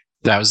would die.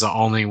 That was the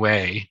only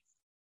way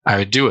I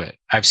would do it.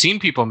 I've seen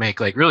people make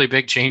like really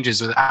big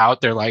changes without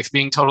their life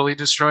being totally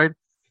destroyed.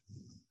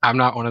 I'm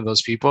not one of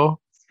those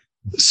people.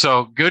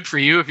 So good for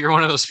you if you're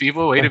one of those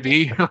people. Way to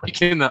be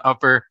like in the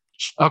upper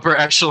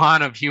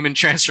echelon of human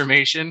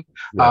transformation.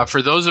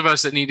 For those of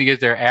us that need to get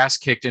their ass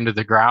kicked into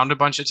the ground a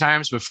bunch of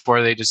times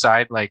before they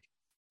decide, like,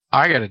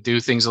 I got to do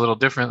things a little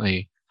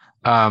differently.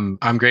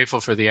 I'm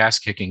grateful for the ass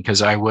kicking,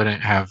 because I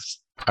wouldn't have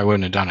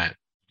done it.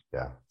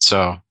 Yeah.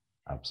 So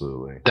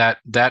absolutely.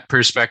 That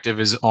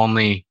perspective is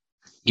only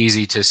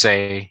easy to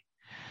say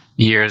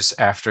years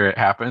after it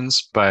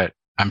happens, but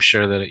I'm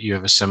sure that you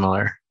have a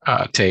similar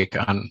take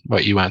on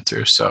what you went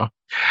through. So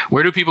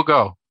where do people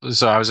go?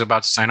 So I was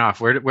about to sign off.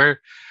 So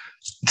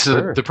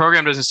the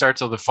program doesn't start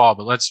till the fall,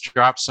 but let's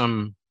drop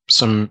some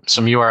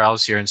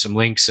URLs here and some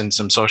links and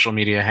some social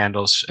media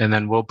handles, and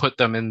then we'll put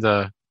them in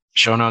the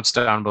show notes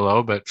down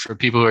below. But for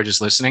people who are just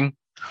listening,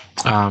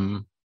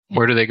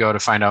 where do they go to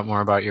find out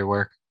more about your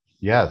work?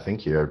 Yeah,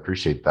 thank you. I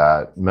appreciate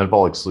that.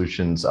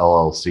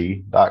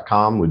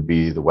 MetabolicSolutionsLLC.com would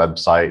be the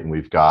website. And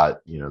we've got,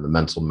 the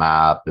mental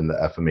map and the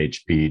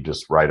FMHP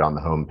just right on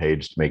the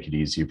homepage to make it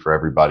easy for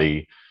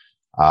everybody.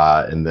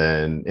 And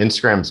then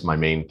Instagram's my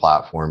main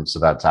platform. So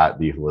that's at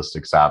The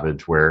Holistic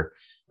Savage, where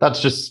that's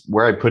just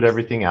where I put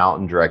everything out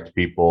and direct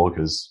people,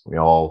 because we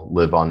all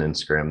live on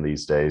Instagram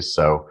these days.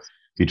 So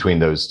between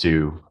those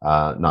two,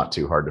 not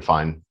too hard to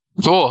find.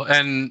 Cool.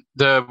 And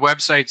the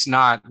website's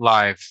not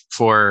live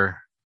for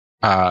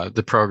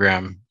the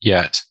program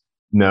yet?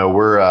 No,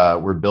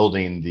 we're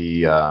building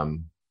the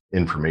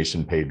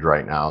information page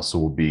right now.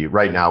 So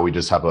right now we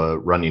just have a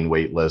running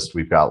wait list.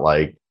 We've got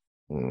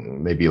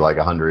maybe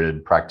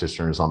 100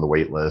 practitioners on the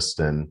wait list,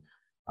 and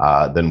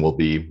then we'll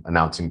be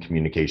announcing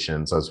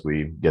communications as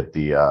we get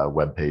the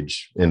web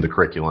page in the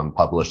curriculum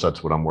published.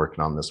 That's what I'm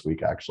working on this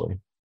week, actually.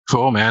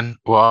 Cool, man.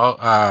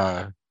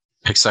 Well,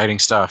 exciting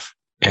stuff.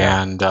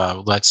 Yeah. And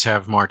let's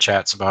have more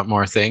chats about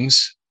more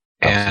things.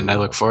 Absolutely. And I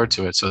look forward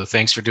to it. So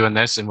thanks for doing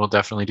this, and we'll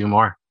definitely do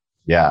more.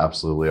 Yeah,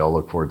 absolutely. I'll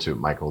look forward to it,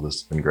 Michael.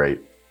 This has been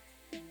great.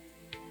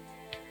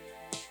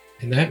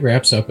 And that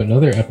wraps up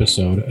another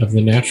episode of the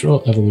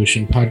Natural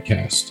Evolution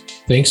Podcast.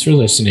 Thanks for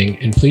listening,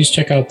 and please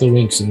check out the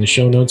links in the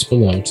show notes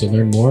below to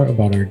learn more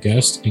about our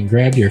guest and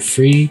grab your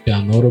free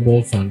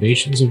downloadable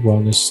Foundations of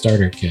Wellness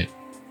Starter Kit,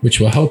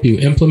 which will help you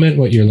implement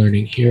what you're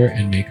learning here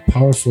and make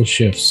powerful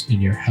shifts in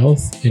your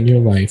health and your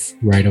life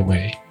right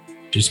away.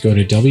 Just go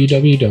to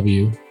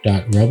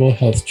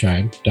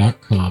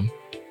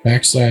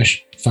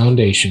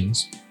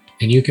www.rebelhealthtribe.com/foundations,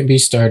 and you can be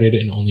started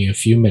in only a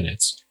few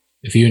minutes.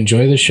 If you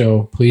enjoy the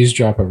show, please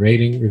drop a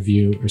rating,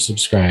 review, or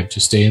subscribe to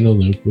stay in the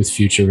loop with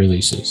future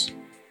releases.